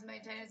ourselves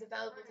maintainers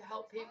available to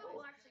help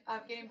people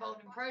get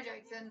involved in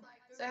projects. And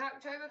so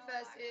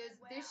Hacktoberfest is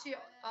this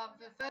year,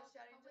 the first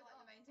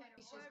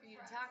issues for you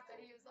to tackle.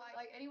 He was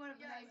like any one of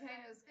the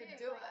maintainers could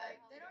do it,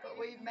 but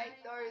we make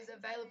those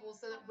available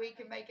so that we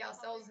can make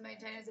ourselves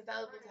maintainers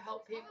available to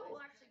help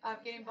people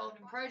get involved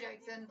in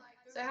projects. And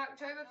so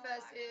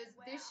Hacktoberfest is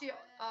this year,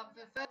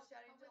 the first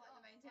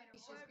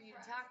issues for you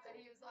to tackle.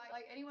 He was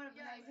like any one of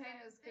the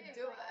maintainers could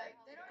do it,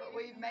 but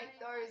we make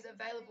those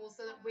available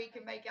so that we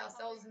can make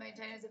ourselves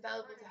maintainers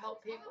available to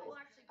help people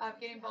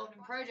get involved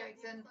in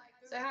projects. And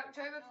so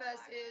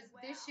Hacktoberfest is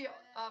this year,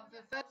 the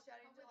first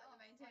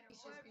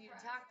issues for you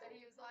to tackle.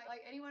 He was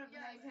like any one of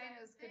the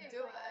maintainers could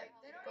do it,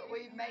 but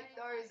we make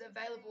those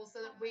available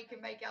so that we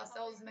can make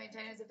ourselves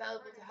maintainers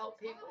available to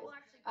help people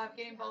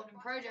get involved in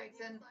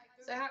projects. And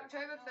so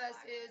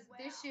Hacktoberfest is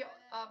this year,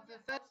 the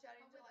first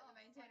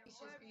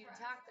issues for you to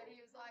tackle. He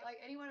was like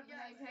any one of the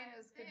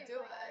maintainers could do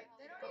it,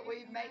 but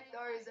we make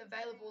those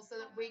available so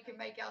that we can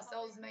make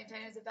ourselves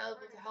maintainers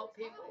available to help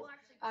people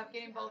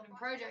get involved in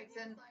projects.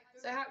 And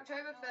so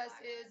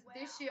Hacktoberfest is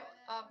this year,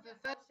 the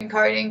first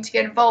encoding to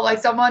get involved. Like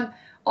someone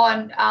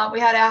on, we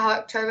had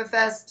our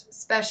Hacktoberfest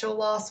special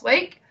last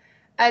week,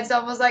 and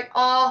someone was like,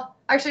 "Oh,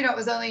 actually no, it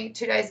was only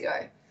 2 days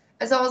ago."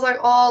 And someone was like,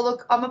 "Oh,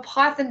 look, I'm a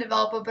Python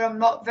developer, but I'm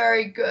not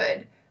very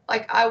good.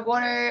 Like I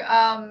want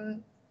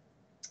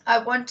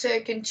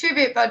to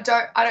contribute, but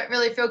I don't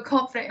really feel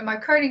confident in my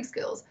coding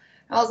skills."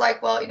 And I was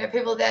like, "Well,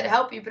 people are there to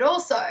help you, but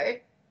also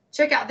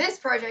check out this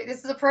project.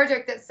 This is a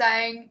project that's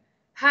saying,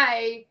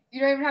 hey, you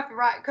don't even have to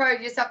write code.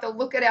 You just have to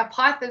look at our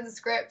Python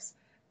scripts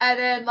and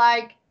then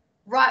like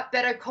write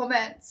better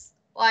comments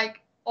like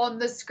on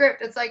the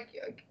script." It's like,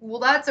 well,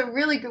 that's a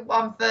really good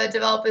one for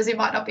developers who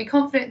might not be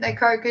confident in their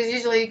code, because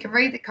usually you can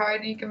read the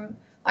code and you can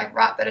like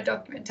write better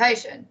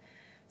documentation.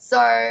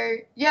 So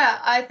yeah,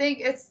 I think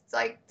it's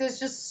like there's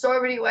just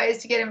so many ways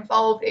to get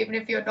involved, even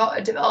if you're not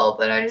a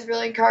developer. And I just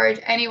really encourage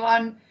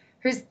anyone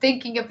who's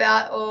thinking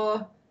about,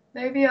 or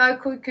maybe I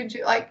could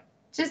contribute, like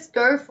just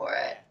go for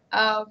it.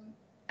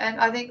 And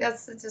I think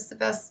that's just the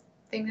best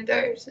thing to do.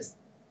 Is just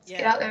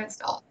get out there and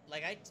start.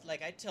 Like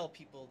I tell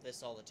people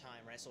this all the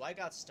time, right? So I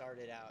got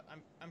started out.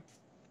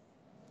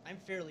 I'm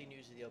fairly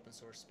new to the open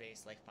source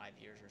space, like 5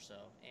 years or so,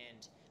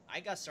 and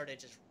I got started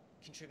just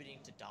contributing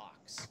to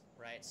docs,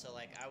 right? So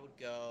like I would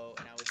go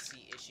and I would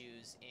see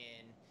issues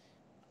in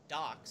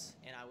docs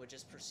and I would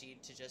just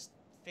proceed to just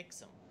fix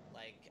them.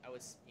 Like I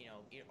was,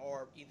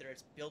 or either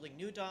it's building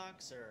new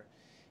docs or,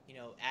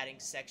 adding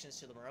sections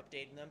to them or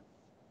updating them.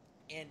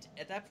 And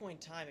at that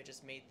point in time, it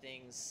just made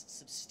things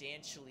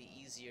substantially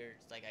easier.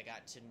 Like I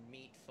got to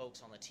meet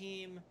folks on the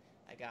team.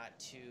 I got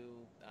to,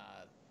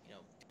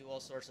 do all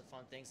sorts of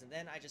fun things. And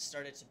then I just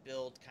started to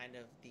build kind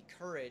of the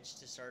courage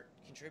to start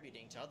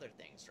contributing to other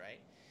things, right?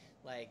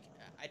 Like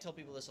I tell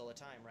people this all the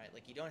time, right?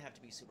 Like you don't have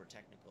to be super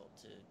technical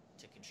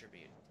to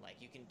contribute. Like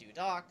you can do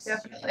docs,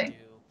 Definitely.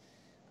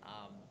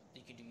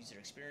 you can do user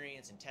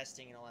experience and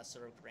testing and all that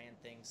sort of grand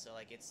things. So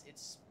like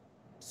it's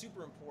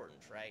super important,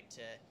 right,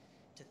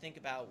 to to think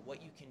about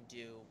what you can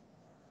do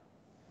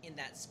in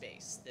that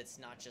space that's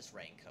not just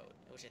writing code,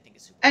 which I think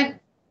is super cool.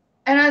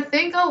 And I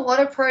think a lot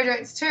of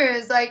projects too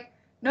is like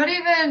not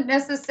even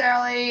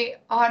necessarily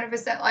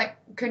 100% like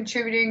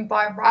contributing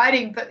by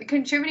writing, but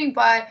contributing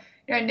by,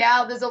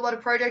 now there's a lot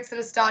of projects that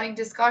are starting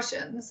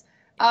discussions,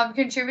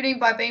 contributing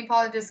by being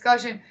part of the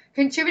discussion,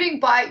 contributing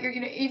by,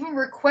 even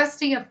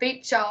requesting a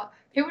feature.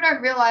 People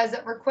don't realize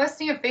that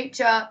requesting a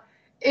feature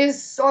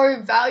is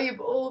so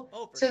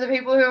valuable to the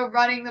people who are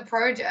running the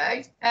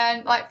project.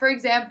 And like, for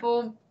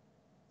example,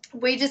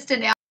 we just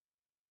announced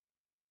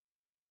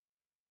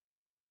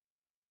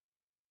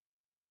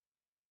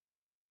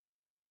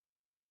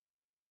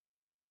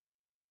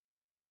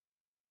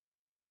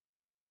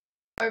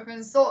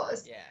open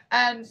source. Yeah.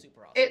 And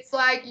super awesome. It's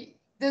like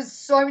there's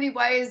so many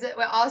ways that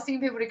we're asking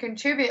people to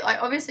contribute.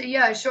 Like obviously,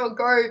 yeah, sure,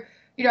 go,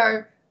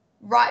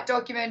 write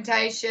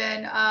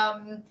documentation,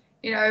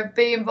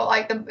 be involved.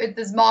 Like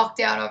there's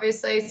Markdown,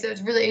 obviously, so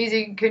it's really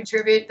easy to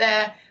contribute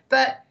there.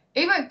 But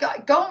even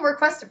go and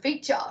request a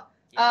feature.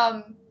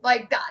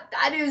 Like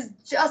that is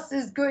just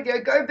as good.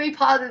 Go be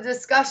part of the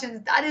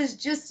discussions. That is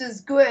just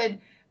as good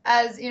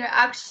as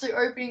actually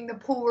opening the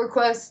pull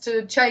request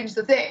to change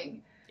the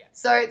thing.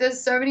 So there's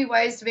so many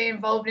ways to be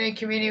involved in a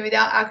community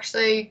without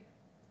actually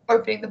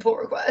opening the pull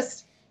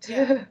request.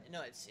 Yeah,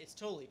 no, it's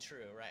totally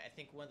true, right? I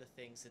think one of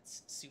the things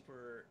that's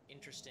super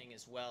interesting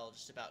as well,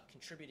 just about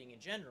contributing in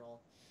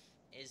general,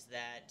 is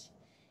that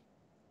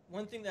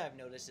one thing that I've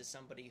noticed is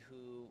somebody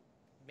who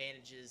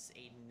manages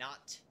a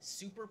not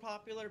super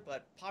popular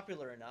but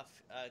popular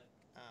enough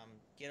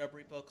GitHub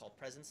repo called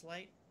Presence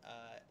Light.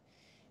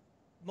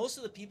 Most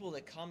of the people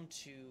that come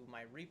to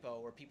my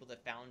repo are people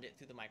that found it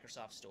through the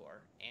Microsoft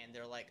Store, and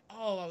they're like,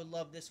 oh, I would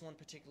love this one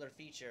particular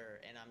feature,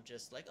 and I'm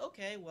just like,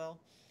 okay, well,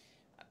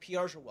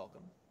 PRs are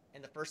welcome.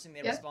 And the first thing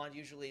they respond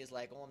usually is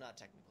like, oh, I'm not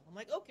technical. I'm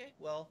like, okay,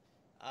 well,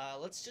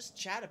 let's just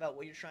chat about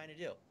what you're trying to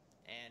do.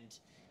 And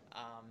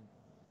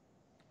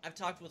I've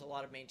talked with a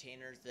lot of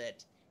maintainers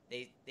that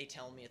they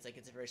tell me it's like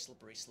it's a very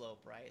slippery slope,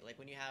 right? Like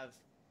when you have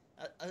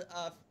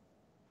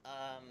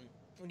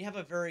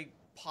a very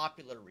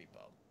popular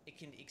repo, it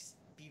can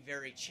be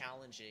very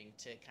challenging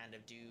to kind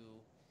of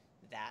do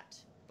that.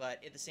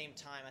 But at the same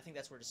time, I think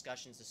that's where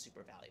discussions is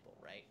super valuable,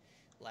 right?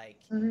 Like,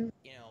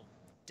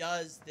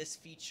 does this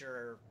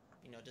feature,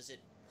 does it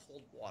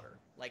hold water?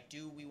 Like,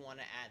 do we want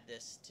to add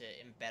this to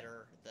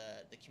better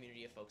the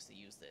community of folks that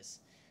use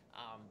this?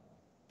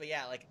 But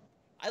yeah, like,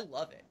 I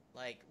love it.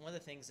 Like, one of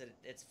the things that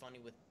it's funny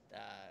with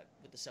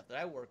the stuff that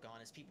I work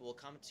on is people will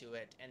come to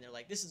it and they're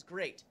like, this is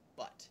great,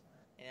 but...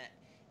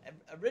 And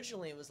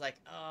originally it was like,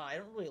 oh, I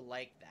don't really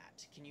like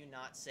that. Can you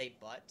not say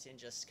but and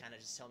just kind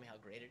of just tell me how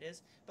great it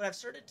is? But I've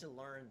started to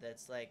learn that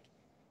it's like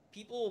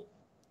people,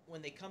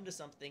 when they come to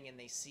something and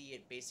they see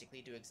it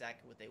basically do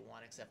exactly what they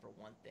want except for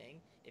one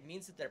thing, it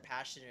means that they're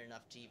passionate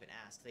enough to even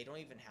ask. They don't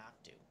even have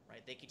to,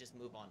 right? They could just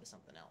move on to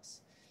something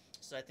else.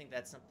 So I think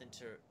that's something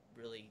to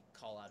really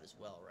call out as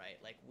well, right?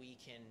 Like we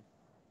can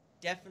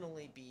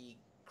definitely be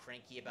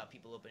cranky about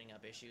people opening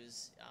up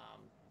issues,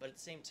 but at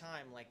the same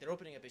time, like they're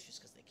opening up issues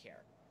because they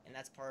care. And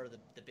that's part of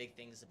the big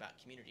things about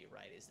community,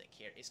 right? Is that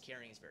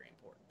caring is very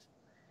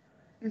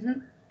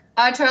important.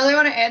 I totally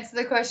want to answer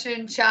the question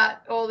in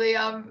chat, or the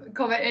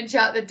comment in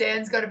chat that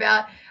Dan's got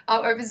about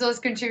open source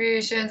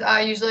contributions are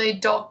usually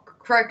doc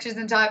corrections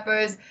and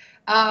typos.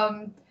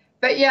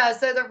 But yeah,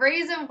 so the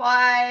reason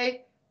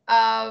why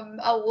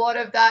a lot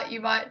of that you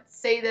might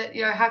see that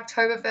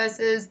Hacktoberfest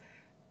is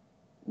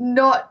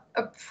not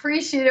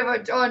appreciative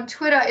on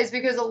Twitter is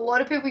because a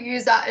lot of people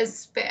use that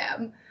as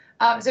spam.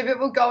 So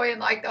people go in,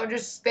 like, they'll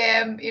just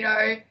spam,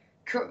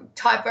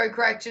 typo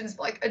corrections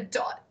for, like, a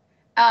dot.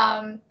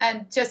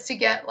 And just to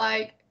get,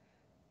 like,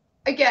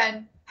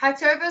 again,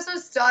 Hacktoberfest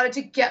was started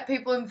to get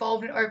people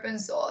involved in open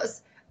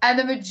source. And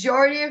the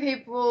majority of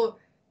people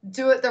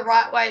do it the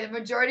right way. The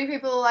majority of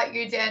people are like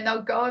you, Dan.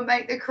 They'll go and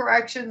make the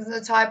corrections and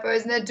the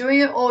typos, and they're doing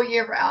it all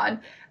year round.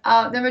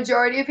 The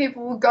majority of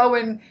people will go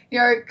and,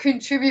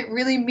 contribute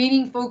really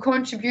meaningful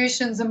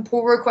contributions and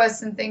pull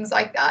requests and things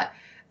like that.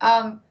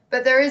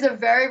 But there is a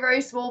very,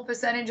 very small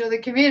percentage of the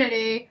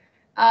community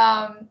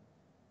that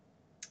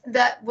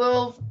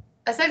will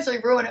essentially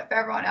ruin it for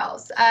everyone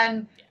else.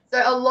 And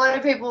so a lot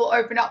of people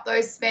open up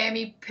those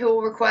spammy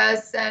pull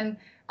requests, and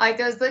like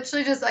there's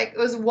literally just like it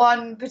was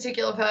one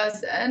particular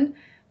person.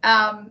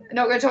 Not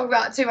going to talk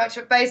about it too much,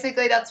 but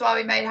basically that's why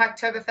we made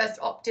Hacktoberfest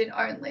opt-in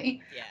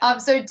only.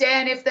 So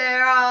Dan, if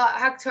there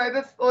are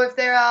if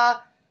there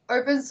are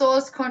open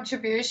source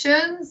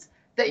contributions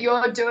that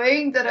you're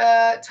doing that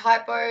are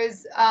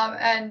typos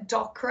and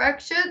doc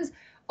corrections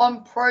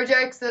on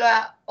projects that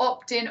are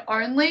opt-in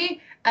only,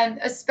 and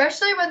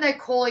especially when they're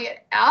calling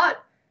it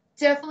out,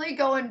 definitely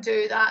go and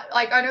do that.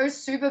 Like I know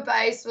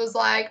Superbase was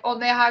like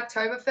on their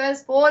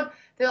Hacktoberfest board,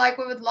 they're like,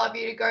 we would love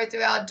you to go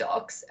through our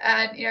docs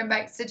and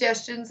make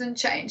suggestions and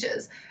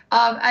changes.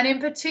 And in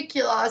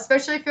particular,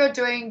 especially if you're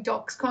doing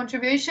docs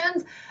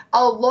contributions,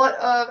 a lot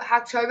of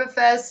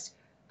Hacktoberfest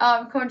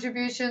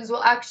contributions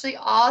will actually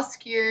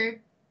ask you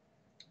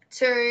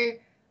to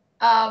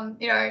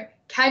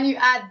can you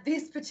add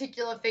this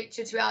particular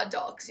feature to our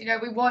docs? You know,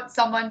 we want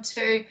someone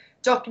to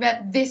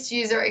document this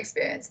user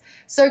experience.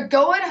 So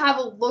go and have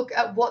a look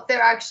at what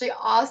they're actually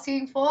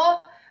asking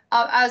for,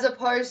 as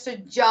opposed to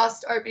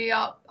just opening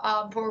up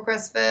pull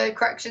requests for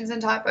corrections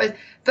and typos.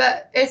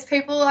 But it's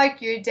people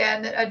like you,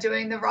 Dan, that are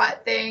doing the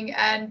right thing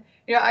and,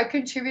 you know, are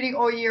contributing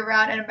all year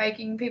round and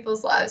making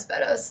people's lives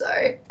better.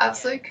 So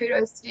absolute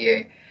kudos to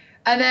you.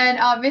 And then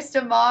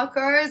Mr.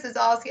 Marcos is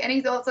asking, any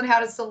thoughts on how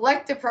to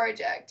select a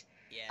project?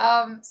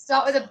 Yeah.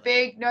 Start with a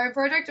big known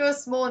project or a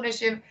small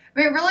initiative. I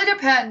mean, it really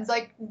depends.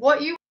 Like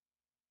what you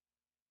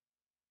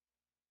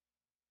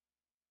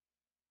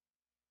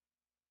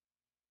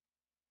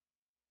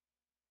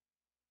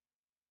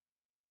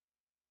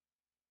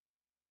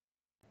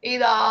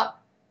either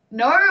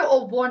know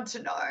or want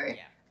to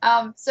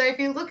know. So if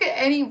you look at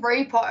any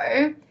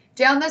repo,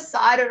 down the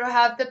side it'll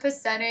have the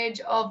percentage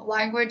of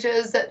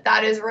languages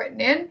that is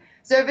written in.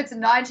 So if it's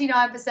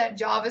 99%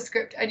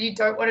 JavaScript and you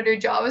don't want to do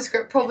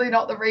JavaScript, probably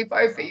not the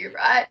repo for you,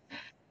 right?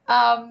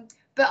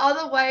 But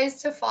other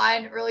ways to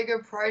find really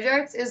good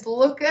projects is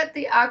look at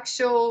the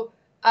actual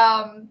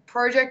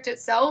project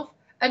itself.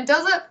 And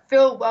does it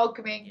feel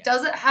welcoming? Yeah.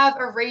 Does it have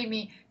a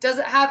README? Does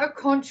it have a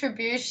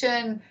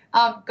contribution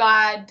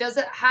guide? Does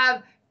it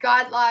have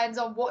guidelines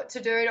on what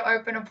to do to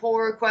open a pull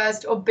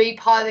request or be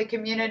part of the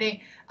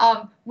community?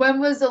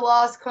 When was the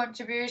last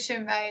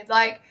contribution made?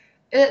 Like,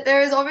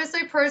 there is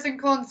obviously pros and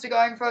cons to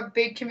going for a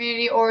big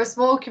community or a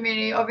small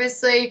community.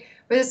 Obviously,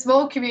 with a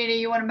small community,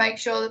 you want to make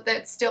sure that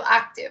that's still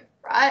active,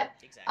 right?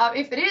 Exactly.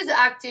 If it is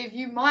active,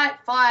 you might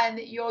find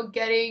that you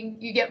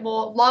get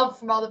more love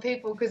from other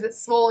people because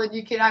it's small and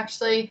you can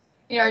actually,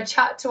 you know,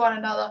 chat to one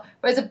another.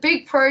 Whereas a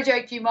big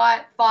project, you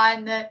might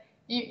find that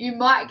you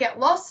might get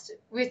lost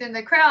within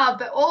the crowd,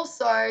 but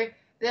also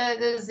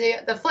there's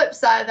the flip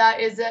side of that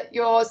is that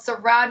you're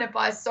surrounded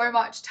by so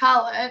much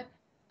talent,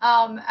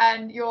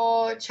 and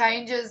your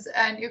changes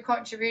and your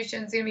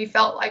contributions going to be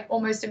felt like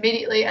almost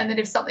immediately. And then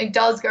if something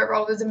does go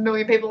wrong, there's a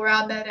million people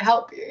around there to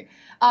help you.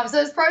 So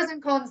there's pros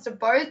and cons to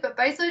both, but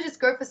basically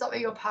just go for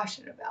something you're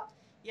passionate about.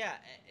 Yeah,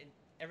 and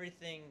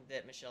everything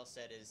that Michelle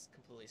said is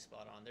completely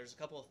spot on. There's a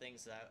couple of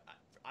things that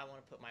I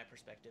want to put my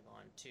perspective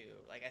on too.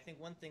 Like I think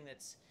one thing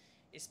that's,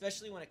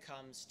 especially when it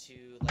comes to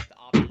like the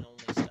opt-in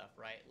only stuff,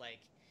 right?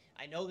 Like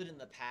I know that in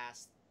the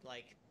past,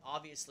 like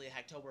obviously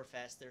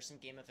Hacktoberfest, there's some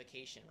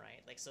gamification,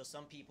 right? Like so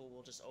some people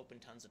will just open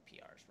tons of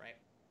PRs, right?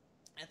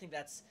 I think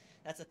that's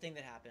a thing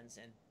that happens,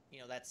 and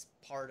you know that's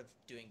part of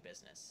doing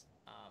business.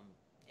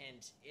 And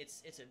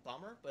it's a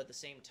bummer, but at the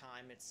same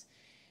time, it's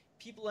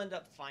people end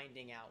up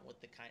finding out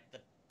what the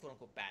quote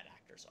unquote bad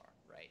actors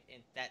are, right?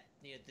 And that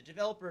the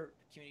developer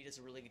community does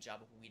a really good job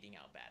of weeding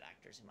out bad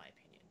actors, in my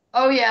opinion.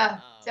 Oh yeah,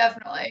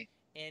 definitely.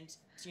 And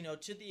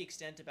to the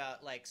extent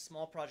about like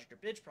small project or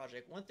big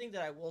project, one thing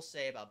that I will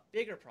say about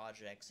bigger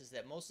projects is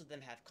that most of them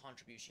have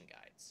contribution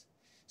guides.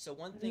 So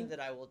one thing that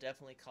I will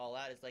definitely call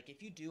out is like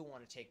if you do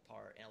want to take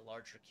part in a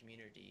larger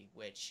community,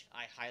 which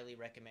I highly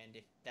recommend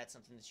if that's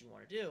something that you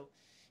want to do,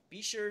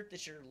 be sure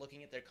that you're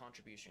looking at their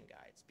contribution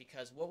guides,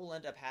 because what will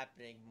end up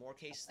happening more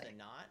cases than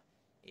not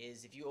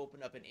is if you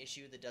open up an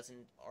issue that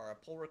doesn't, or a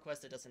pull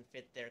request that doesn't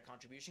fit their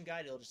contribution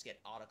guide, it'll just get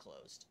auto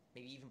closed,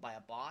 maybe even by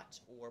a bot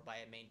or by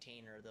a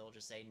maintainer. They'll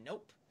just say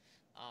nope.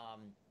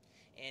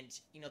 And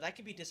that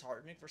can be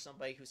disheartening for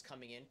somebody who's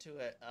coming into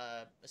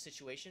a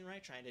situation,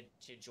 right, trying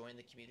to join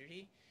the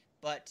community.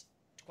 But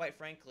quite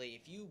frankly,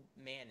 if you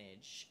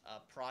manage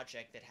a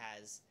project that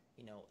has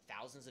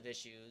thousands of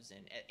issues,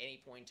 and at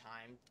any point in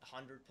time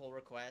 100 pull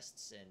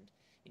requests and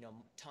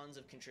tons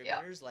of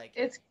contributors, like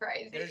it's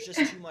crazy. There's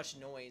just too much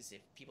noise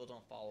if people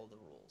don't follow the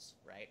rules,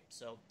 right?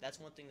 So that's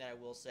one thing that I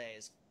will say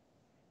is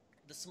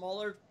the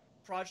smaller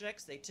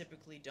projects, they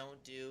typically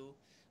don't do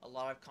a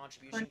lot of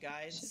contribution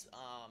guides.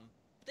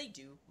 They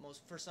do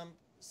most for some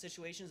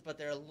situations, but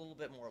they're a little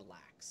bit more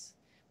lax.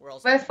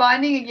 We're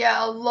finding,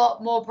 a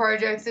lot more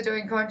projects are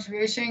doing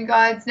contribution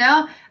guides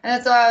now. And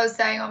that's why I was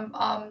saying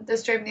on the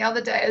stream the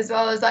other day as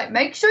well, is like,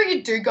 make sure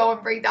you do go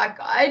and read that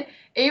guide.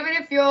 Even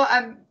if you're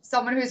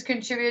someone who's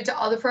contributed to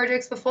other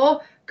projects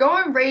before, go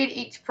and read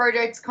each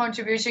project's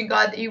contribution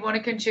guide that you want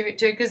to contribute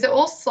to, because they're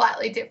all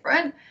slightly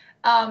different.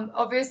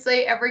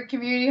 Obviously, every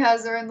community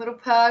has their own little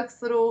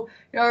perks, little,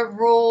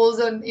 rules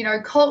and,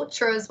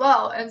 culture as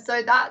well. And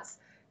so that's,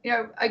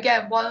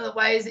 again, one of the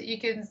ways that you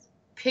can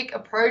pick a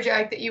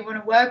project that you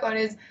want to work on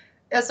is,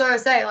 that's what I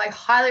say, like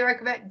highly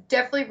recommend,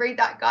 definitely read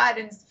that guide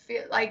and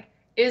feel like,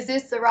 is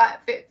this the right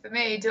fit for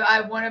me? Do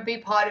I want to be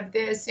part of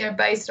this,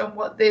 based on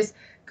what this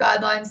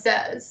guideline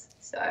says?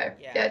 So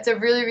yeah, it's a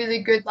really,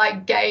 really good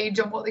like gauge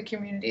on what the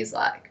community is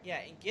like. Yeah,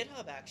 and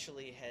GitHub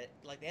actually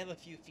they have a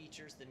few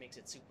features that makes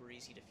it super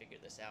easy to figure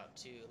this out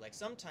too. Like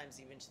sometimes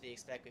even to the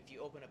extent if you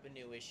open up a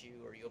new issue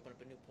or you open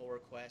up a new pull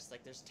request,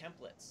 like there's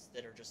templates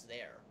that are just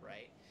there,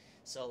 right?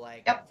 So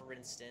like for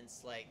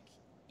instance, like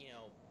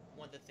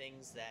one of the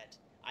things that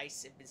I've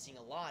been seeing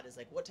a lot is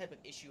like, what type of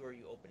issue are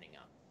you opening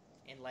up?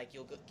 and like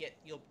you'll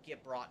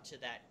get brought to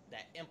that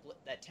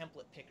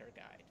template picker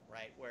guide,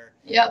 right? Where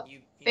Yep. you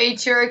know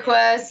Feature yeah,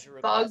 requests, feature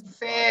bug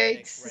request, bug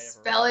fix, fix,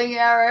 whatever, right? spelling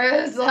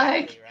errors, Exactly,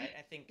 like, right?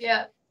 I think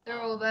yeah,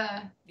 they're all um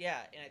there.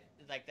 yeah, and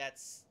like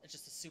that's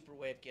just a super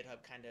way of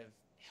GitHub kind of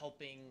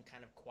helping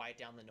kind of quiet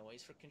down the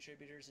noise for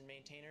contributors and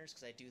maintainers,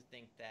 because I do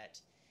think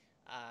that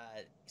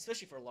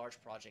especially for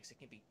large projects it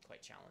can be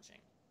quite challenging.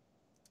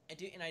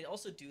 And I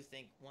also do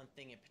think one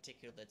thing in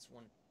particular that's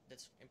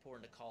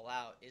important to call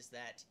out is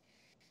that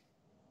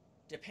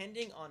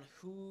depending on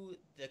who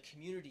the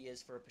community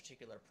is for a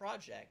particular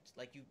project,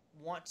 like you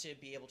want to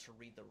be able to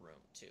read the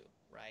room too,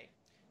 right?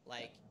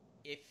 Like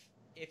if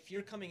if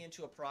you're coming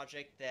into a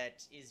project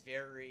that is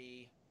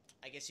very,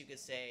 I guess you could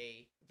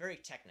say, very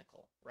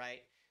technical,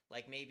 right?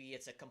 Like maybe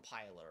it's a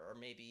compiler, or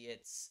maybe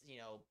it's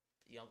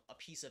a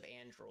piece of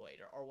Android,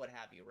 or what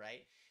have you,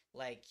 right?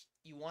 Like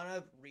you want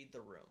to read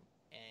the room,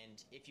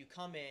 and if you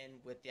come in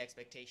with the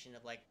expectation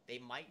of like they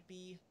might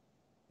be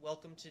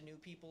welcome to new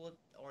people,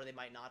 or they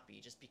might not be,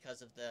 just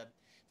because of the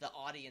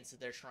audience that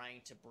they're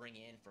trying to bring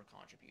in for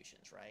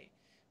contributions, right?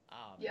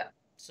 um, Yeah.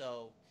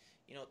 so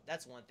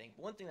that's one thing.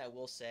 But one thing I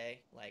will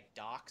say, like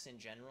docs in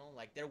general,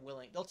 like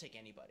they'll take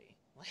anybody.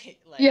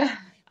 like Yeah.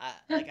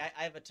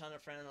 I have a ton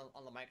of friends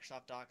on the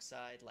Microsoft docs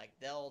side. Like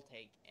they'll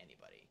take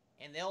anybody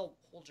and they'll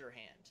hold your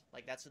hand.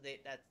 Like that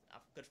a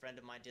good friend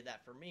of mine did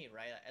that for me,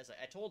 right? As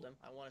I told him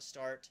I want to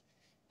start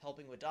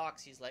helping with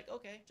docs, he's like,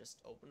 okay, just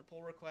open a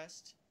pull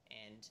request.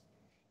 And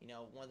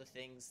one of the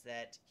things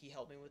that he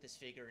helped me with is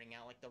figuring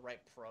out like the right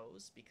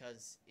pros,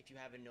 because if you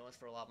haven't noticed,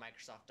 for a lot of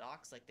Microsoft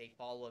docs, like they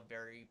follow a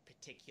very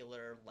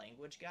particular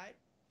language guide.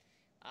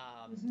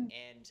 Hmm.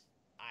 And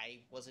I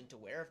wasn't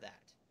aware of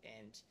that.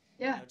 And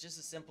Yeah. just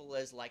as simple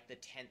as like the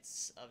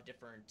tense of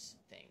different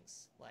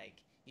things,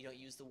 like you don't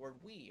use the word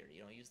we, or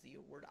you don't use the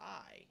word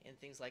I, and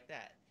things like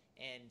that.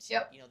 And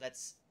Yep.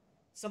 that's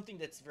something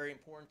that's very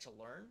important to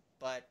learn.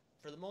 But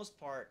for the most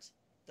part,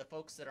 the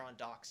folks that are on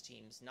docs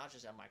teams, not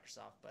just at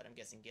Microsoft, but I'm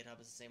guessing GitHub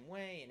is the same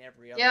way, and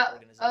every other Yeah. I was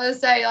organization. gonna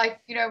say,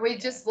 like, we Yeah.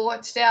 just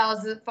launched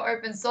ours for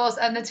open source,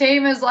 and the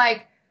team is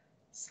like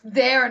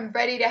there and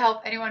ready to Yeah.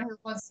 help anyone who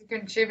wants to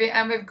contribute.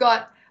 And we've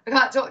got, I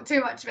can't talk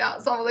too much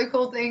about some of the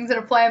cool things that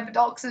are planned for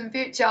docs in the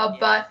future, Yeah.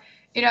 but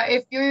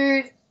if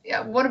you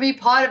want to be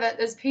part of it,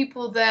 there's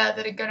people there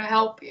that are going to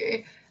help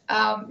you,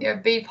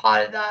 be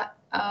part of that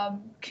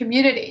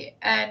community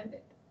and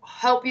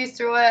help you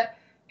through it,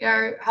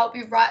 help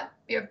you write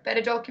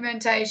better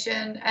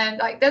documentation. And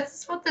like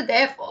that's what they're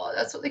there for.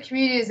 That's what the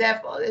community is there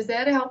for. They're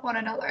there to help one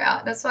another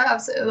out. That's what I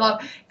absolutely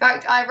love. In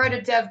fact, I wrote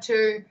a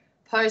Dev2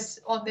 post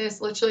on this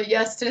literally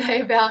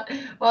yesterday about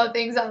one of the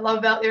things I love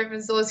about the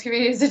open source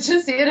community is it's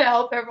just here to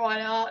help everyone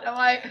out. I'm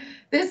like,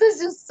 this is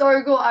just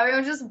so cool. I mean,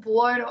 I'm just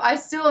blown. I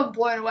still am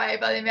blown away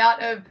by the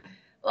amount of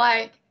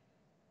like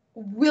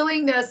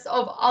willingness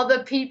of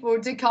other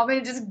people to come in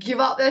and just give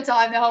up their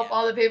time to help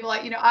other people.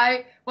 Like,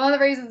 I one of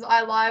the reasons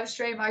I live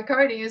stream my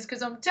coding is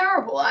because I'm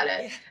terrible at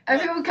it. Yeah. And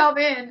Well, people come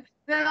in,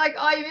 they're like,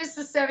 oh, you missed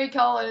a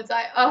semicolon. It's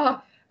like,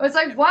 oh, it's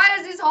like, every why time.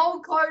 is this whole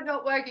code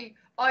not working?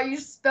 Oh, you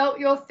spelt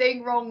your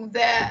thing wrong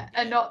there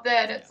and Yeah. not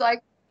there. And Yeah. it's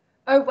like,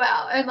 oh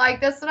wow. And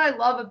like that's what I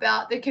love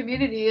about the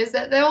community is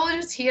that they're all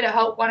just here to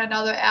help one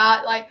another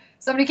out. Like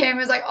somebody came and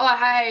was like, oh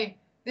hey,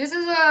 this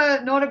is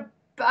not a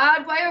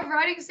bad way of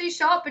writing C#,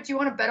 but you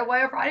want a better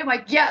way of writing? I'm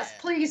like, yes, Yeah.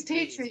 please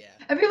teach Please. me.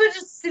 Yeah. And people are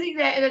just sitting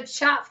there in a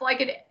chat for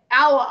like an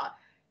hour,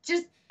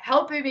 just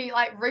helping me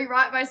like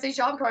rewrite my C#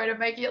 code and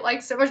making it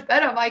like so much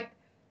better. I'm like,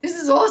 this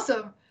is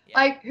awesome. Yeah.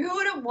 Like, who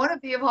wouldn't want to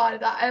be a part of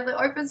that? And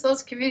the open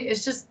source community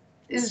is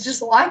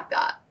just like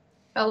that.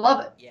 I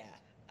love it. Yeah.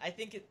 I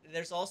think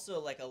there's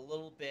also like a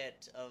little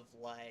bit of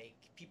like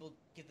people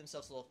give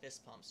themselves little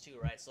fist pumps too,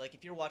 right? So like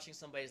if you're watching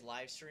somebody's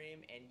live stream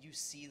and you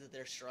see that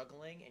they're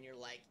struggling and you're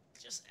like,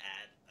 just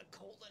add a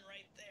colon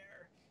right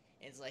there,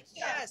 and it's like,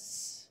 Yeah.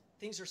 yes,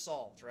 things are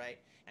solved, right?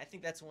 And I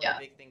think that's one of Yeah. the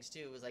big things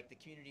too, is like the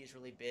community is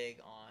really big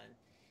on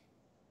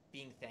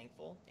being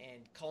thankful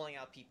and calling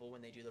out people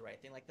when they do the right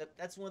thing. Like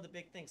that's one of the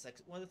big things. Like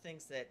one of the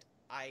things that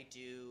I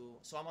do.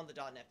 So I'm on the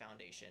 .NET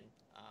Foundation.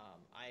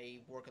 I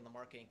work on the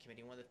marketing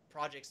committee. One of the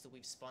projects that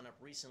we've spun up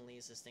recently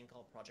is this thing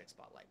called Project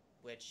Spotlight,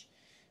 which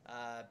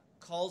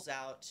calls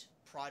out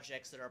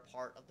projects that are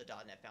part of the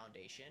 .NET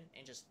Foundation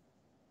and just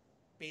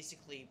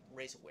basically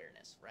raise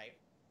awareness, right?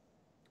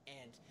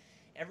 And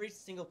every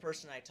single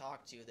person I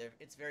talk to,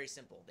 it's very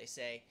simple. They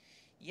say,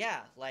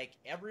 yeah, like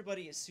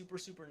everybody is super,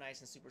 super nice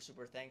and super,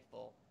 super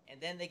thankful. And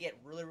then they get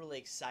really, really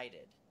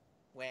excited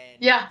when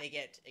Yeah. they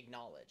get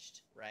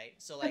acknowledged, right?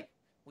 So like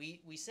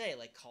we say,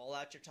 like, call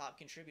out your top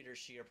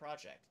contributors to your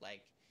project.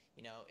 Like,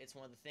 it's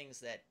one of the things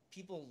that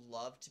people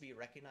love to be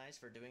recognized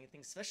for doing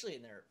things, especially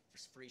in their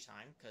free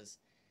time, because,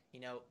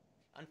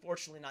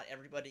 unfortunately, not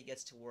everybody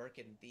gets to work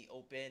in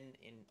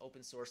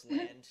open source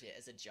land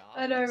as a job.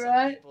 I know, Like some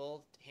right?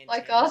 people, hint,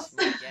 Like hint, us.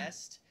 my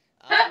guest.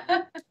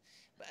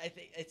 But I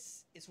think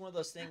it's one of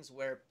those things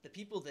where the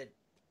people that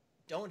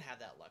don't have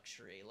that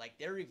luxury, like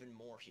they're even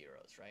more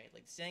heroes, right?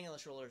 Like standing on the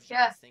shoulders of Yeah.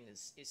 giants thing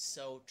is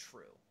so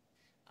true.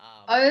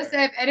 I was gonna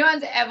say, if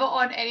anyone's ever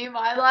on any of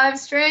my live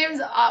streams,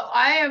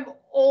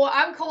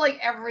 I'm calling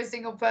every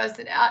single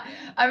person out.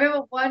 Yeah. I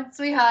remember once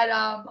we had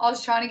I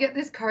was trying to get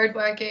this code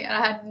working and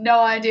I had no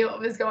idea what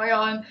was going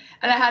on,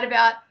 and I had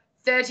about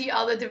 30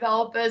 other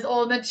developers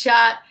all in the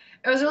chat.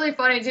 It was really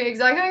funny too, because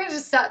like I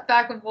just sat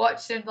back and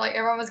watched, and like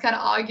everyone was kind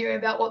of arguing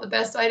about what the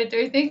best way to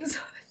do things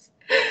was.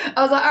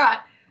 I was like, all right,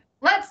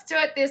 let's do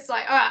it this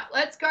way. All right,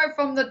 let's go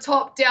from the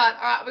top down.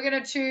 All right, we're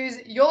gonna choose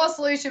your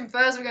solution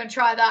first. We're gonna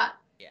try that.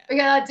 Yeah. Okay,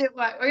 that didn't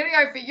work. We're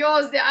gonna go for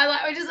yours.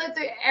 We just went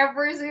through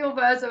every single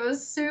person. It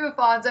was super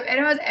fun. So if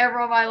anyone's ever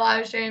on my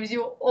live streams,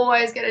 you'll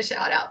always get a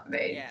shout out from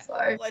me. Yeah. So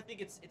Well, I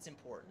think it's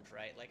important,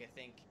 right? Like I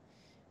think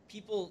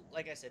people,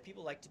 like I said,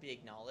 people like to be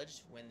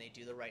acknowledged when they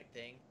do the right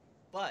thing.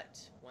 But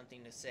one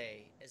thing to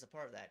say as a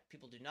part of that,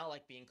 people do not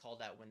like being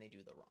called out when they do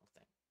the wrong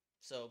thing.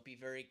 So be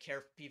very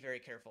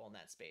careful in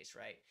that space,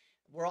 right?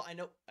 I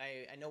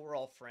know we're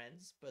all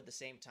friends, but at the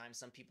same time,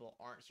 some people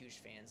aren't huge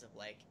fans of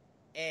like,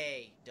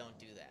 A, don't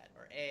do that,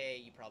 or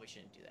A, you probably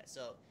shouldn't do that.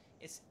 So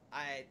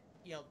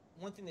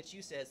one thing that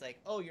you said is like,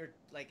 oh, you're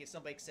like, if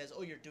somebody says,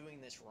 oh, you're doing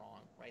this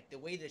wrong, right? The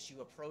way that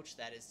you approach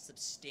that is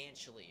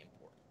substantially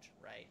important,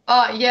 right?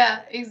 oh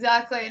yeah,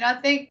 exactly. And I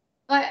think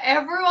like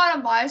every one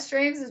of my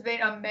streams has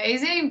been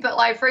amazing. But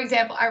like for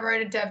example, I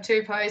wrote a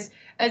Dev2 post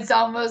and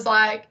someone was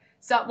like,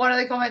 one of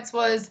the comments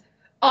was,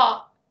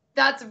 oh,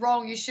 that's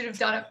wrong. You should have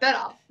done it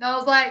better. And I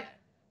was like,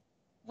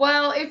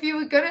 well, if you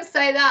were gonna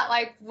say that,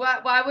 like,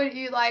 why wouldn't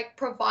you like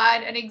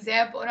provide an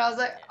example? And I was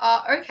like,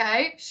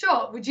 okay,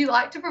 sure. Would you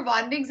like to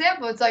provide an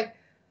example? It's like,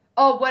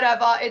 oh,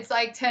 whatever. It's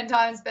like 10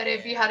 times better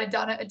if you had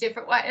done it a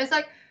different way. And it's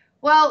like,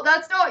 well,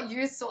 that's not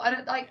useful.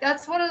 And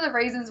that's one of the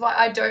reasons why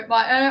I don't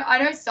mind. And I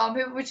know some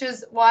people, which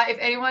is why if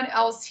anyone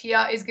else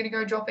here is gonna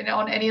go drop in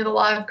on any of the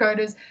live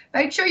coders,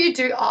 make sure you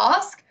do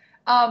ask.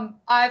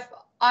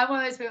 I'm one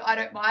of those people, I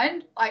don't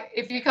mind. Like,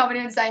 if you come in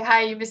and say,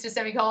 hey, you missed a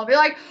semicolon, I'll be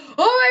like,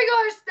 oh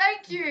my gosh,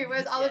 thank you.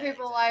 Whereas other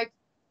people are like,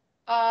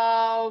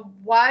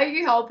 why are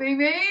you helping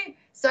me?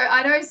 So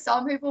I know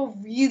some people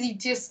really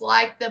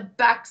dislike the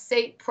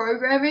backseat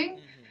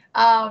programming.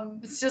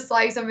 It's just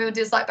like some people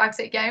dislike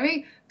backseat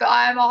gaming, but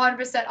I am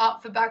 100%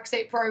 up for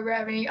backseat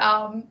programming.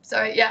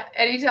 So yeah,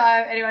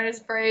 anytime anyone is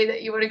free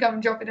that you want to come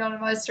and drop it on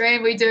my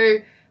stream, we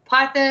do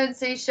Python,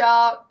 C#,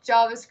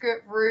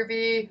 JavaScript,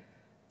 Ruby.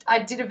 I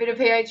did a bit of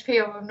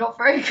PHP. I'm not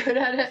very good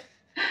at it.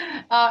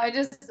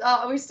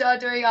 We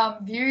started doing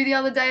Vue the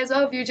other day as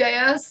well,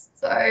 Vue.js.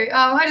 So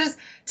I just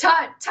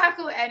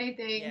tackle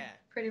anything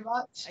pretty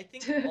much. I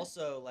think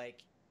also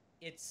like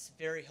it's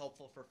very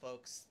helpful for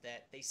folks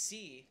that they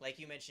see, like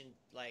you mentioned,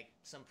 like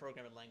some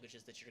programming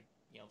languages that you're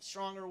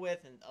stronger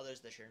with and others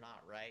that you're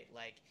not, right?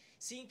 Like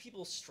seeing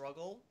people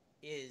struggle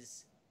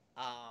is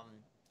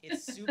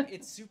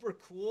it's super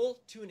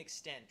cool to an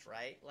extent,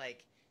 right?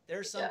 Like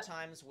there's some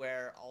times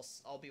where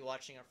I'll be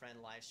watching a friend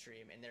live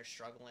stream and they're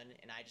struggling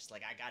and I just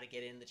like I gotta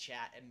get in the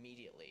chat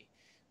immediately,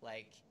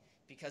 like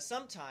because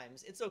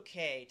sometimes it's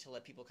okay to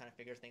let people kind of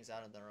figure things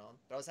out on their own.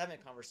 But I was having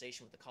a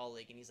conversation with a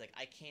colleague and he's like,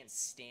 I can't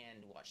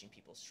stand watching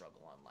people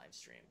struggle on live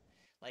stream,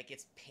 like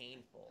it's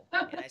painful.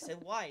 And I said,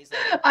 why? He's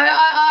like,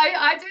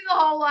 I do the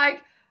whole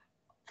like,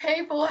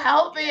 people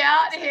help me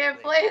out here,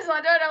 please.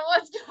 I don't know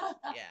what's going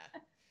on.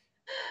 Yeah.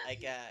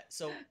 Like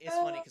so it's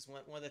funny because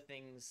one of the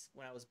things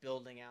when I was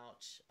building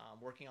out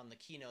working on the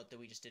keynote that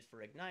we just did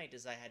for Ignite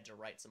is I had to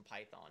write some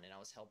Python and I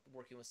was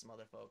working with some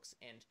other folks,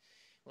 and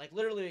like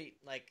literally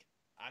like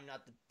I'm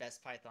not the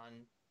best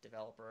Python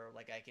developer,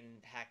 like I can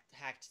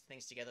hack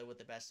things together with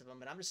the best of them,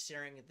 but I'm just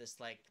staring at this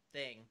like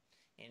thing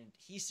and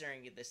he's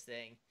staring at this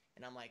thing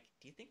and I'm like,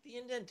 do you think the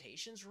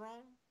indentation's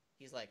wrong?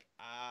 He's like,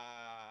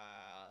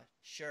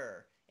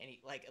 sure. And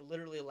he like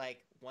literally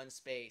like one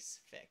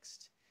space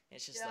fixed.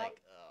 It's just like,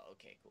 oh,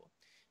 okay, cool.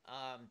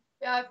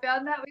 Yeah, I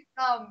found that with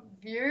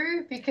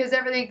Vue, because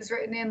everything's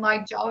written in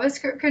like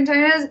JavaScript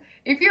containers.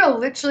 If you're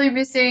literally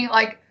missing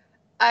like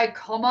a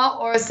comma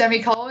or a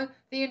semicolon,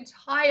 the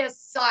entire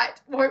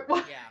site won't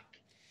work.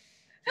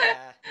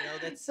 Yeah. No,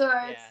 that's so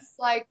it's just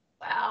like,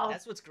 wow.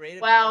 That's what's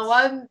great. Wow,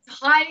 one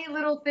tiny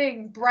little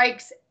thing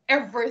breaks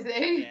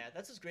everything. Yeah,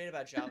 that's what's great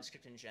about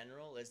JavaScript in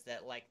general is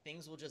that like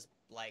things will just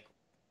like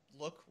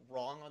look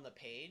wrong on the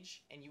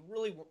page and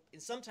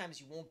and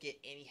sometimes you won't get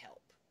any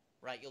help,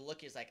 right? You'll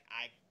look, it's like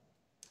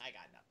I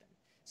got nothing.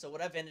 So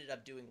what I've ended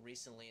up doing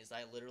recently is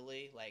I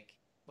literally like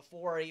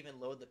before I even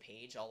load the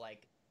page, I'll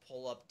like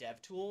pull up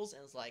DevTools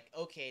and it's like,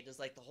 okay, does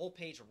like the whole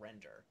page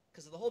render?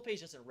 Because if the whole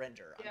page doesn't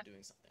render, I'm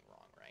doing something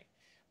wrong, right?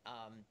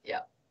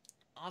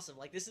 Awesome.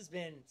 Like this has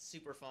been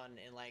super fun,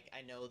 and like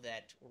I know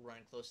that we're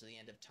running close to the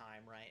end of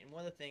time, right? And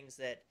one of the things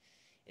that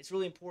it's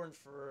really important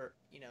for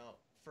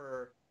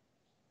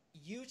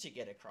you to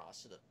get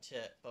across to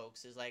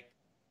folks is like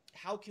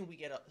how can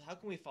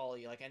we follow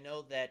you? Like I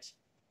know that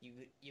you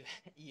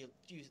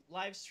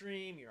live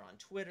stream, you're on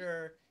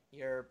Twitter,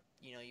 you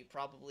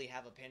probably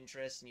have a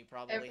Pinterest and you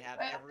probably have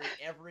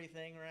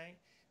everything, right?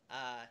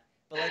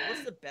 But like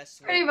what's the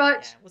best way? Pretty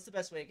much. Yeah, what's the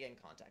best way to get in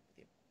contact with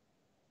you?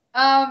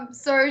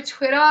 So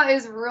Twitter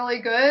is really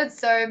good.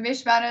 So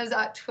Mish Manners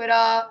at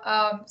Twitter.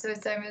 So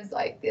same as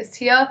like this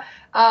here.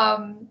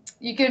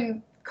 You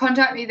can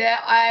contact me there.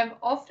 I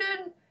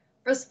often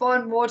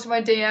respond more to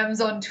my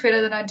DMs on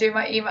Twitter than I do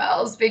my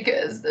emails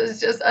because there's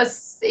just a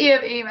sea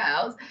of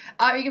emails.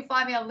 You can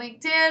find me on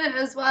LinkedIn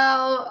as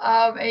well.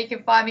 And you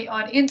can find me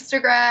on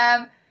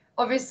Instagram.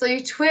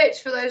 Obviously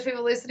Twitch, for those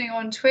people listening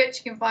on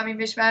Twitch, you can find me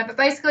Mish Manners. But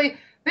basically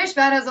Mish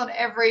Manners on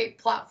every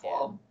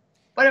platform.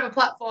 Whatever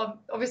platform,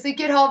 obviously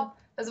GitHub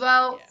as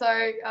well.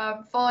 Yeah.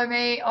 So follow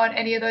me on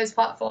any of those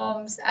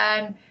platforms.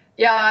 And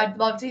yeah, I'd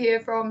love to hear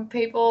from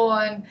people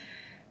and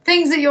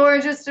things that you're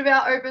interested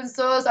about open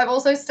source. I've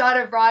also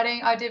started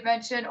writing, I did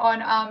mention,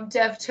 on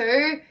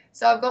Dev.to.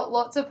 So I've got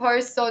lots of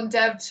posts on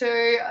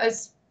Dev.to,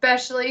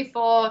 especially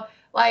for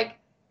like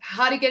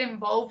how to get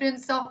involved in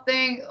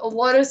something. A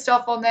lot of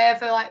stuff on there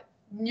for like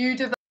new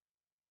developers.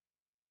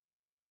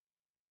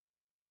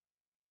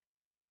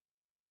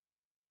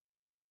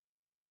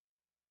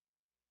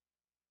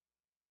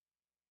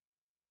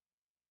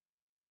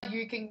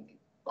 You can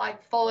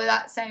like follow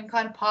that same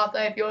kind of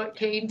pathway if you're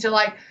keen to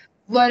like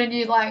learn a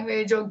new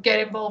language or get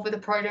involved with a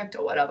project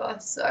or whatever.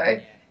 So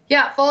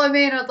yeah, follow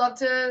me and I'd love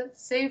to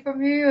see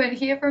from you and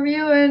hear from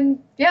you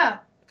and yeah,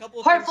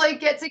 hopefully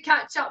get to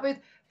catch up with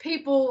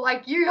people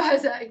like you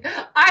guys like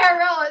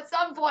IRL at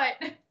some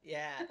point.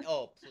 Yeah.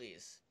 Oh,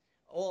 please.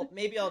 Well,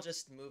 maybe I'll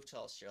just move to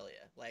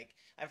Australia. Like,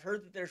 I've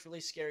heard that there's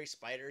really scary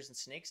spiders and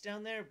snakes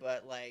down there,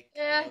 but like,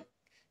 Yeah,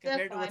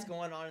 compared to what's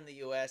going on in the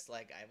U.S.,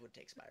 like, I would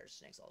take spiders and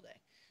snakes all day.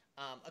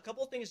 A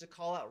couple of things to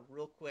call out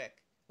real quick.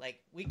 Like,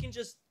 we can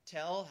just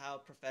tell how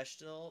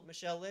professional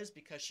Michelle is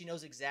because she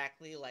knows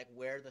exactly like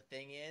where the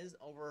thing is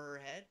over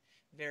her head.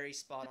 Very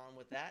spot on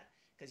with that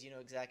because you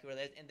know exactly where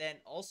that is. And then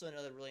also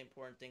another really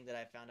important thing that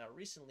I found out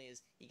recently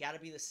is you got to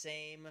be the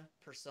same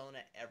persona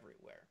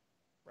everywhere,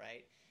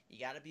 right? You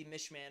got to be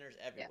Mish Manners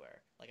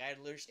everywhere. Like I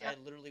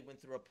literally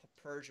went through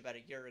a purge about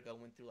a year ago.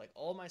 Went through like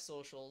all my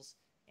socials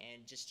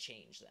and just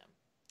changed them.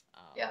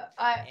 Yeah,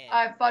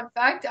 I fun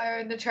fact, I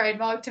own the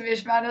trademark to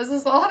Mish Manners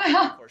as well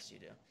now. Of course you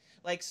do.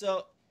 Like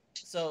so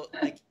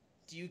like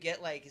do you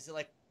get like is it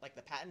like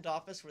the patent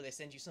office where they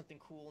send you something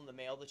cool in the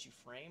mail that you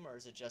frame or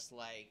is it just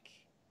like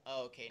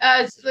oh okay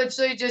It's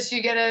literally just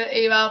you get an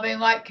email being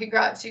like,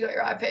 congrats, you got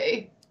your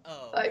IP.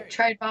 oh Like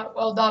trademark,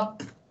 well done.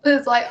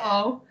 It's like,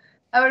 oh,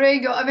 that would be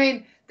good. I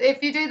mean,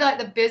 if you do like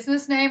the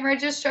business name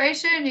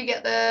registration, you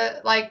get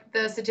the like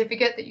the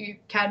certificate that you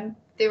can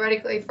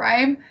theoretically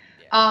frame.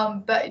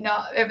 But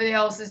no, everything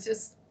else is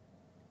just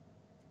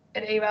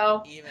an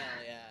email.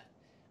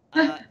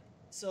 Yeah.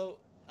 So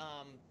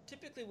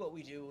typically what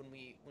we do when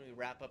we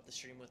wrap up the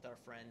stream with our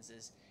friends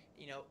is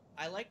you know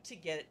I like to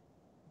get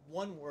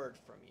one word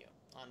from you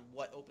on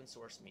what open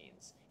source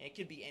means and it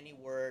could be any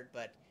word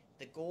but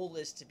the goal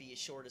is to be as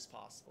short as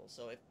possible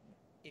so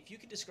if you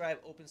could describe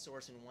open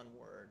source in one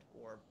word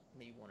or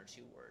maybe one or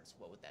two words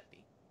what would that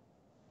be?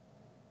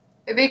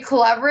 It'd be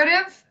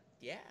collaborative.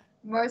 Yeah.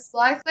 Most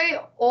likely,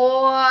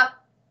 or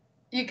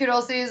you could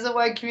also use the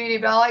word community,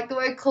 but I like the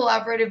word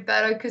collaborative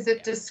better because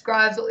it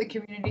describes what the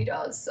community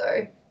does.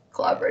 So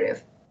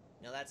collaborative.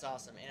 No, that's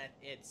awesome, and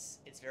it's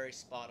very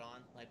spot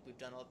on. Like we've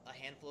done a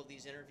handful of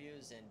these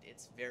interviews, and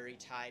it's very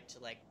tied to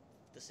like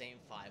the same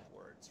 5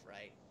 words,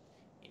 right?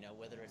 You know,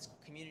 whether it's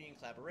community and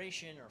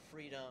collaboration or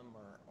freedom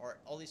or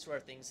all these sort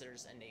of things that are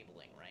just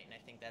enabling, right? And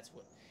I think that's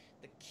what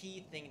the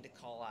key thing to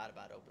call out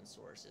about open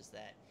source is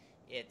that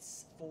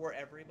it's for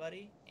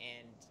everybody,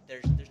 and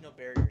there's no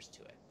barriers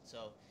to it.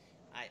 So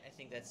I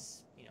think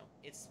that's you know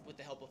it's with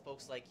the help of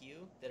folks like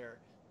you that are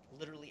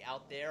literally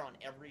out there on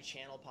every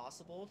channel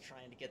possible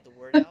trying to get the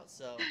word out.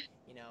 So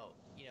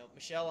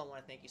Michelle, I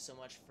want to thank you so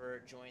much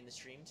for joining the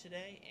stream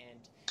today, and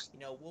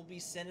we'll be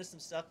sending some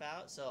stuff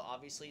out. So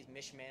obviously,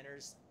 Mish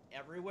Manners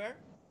everywhere.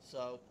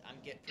 So I'm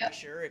pretty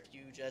sure if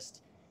you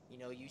just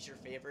use your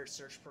favorite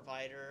search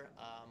provider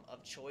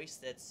of choice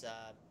that's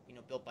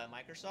built by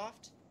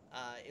Microsoft.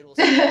 It'll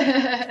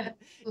say,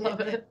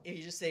 if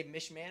you just say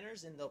Mish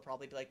Manners, and they'll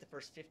probably be like the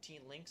first 15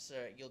 links.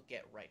 You'll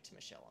get right to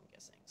Michelle, I'm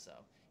guessing. So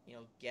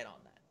get on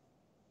that.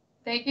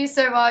 Thank you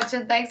so much,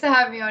 and thanks for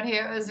having me on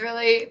here. It was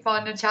really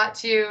fun to chat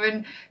to you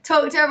and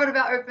talk to everyone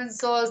about open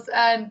source.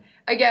 And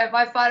again,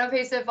 my final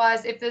piece of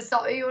advice: if there's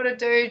something you want to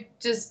do,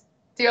 just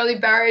the only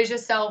barrier is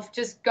yourself.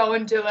 Just go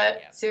and do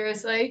it.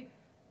 Seriously.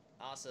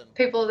 Awesome.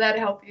 People are there to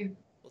help you.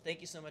 Well,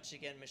 thank you so much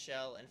again,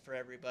 Michelle, and for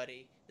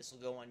everybody. This will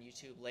go on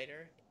YouTube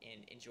later,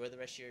 and enjoy the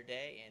rest of your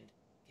day. And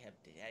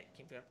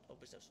keep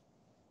open source.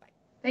 Bye.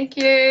 Thank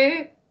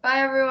you.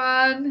 Bye,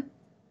 everyone.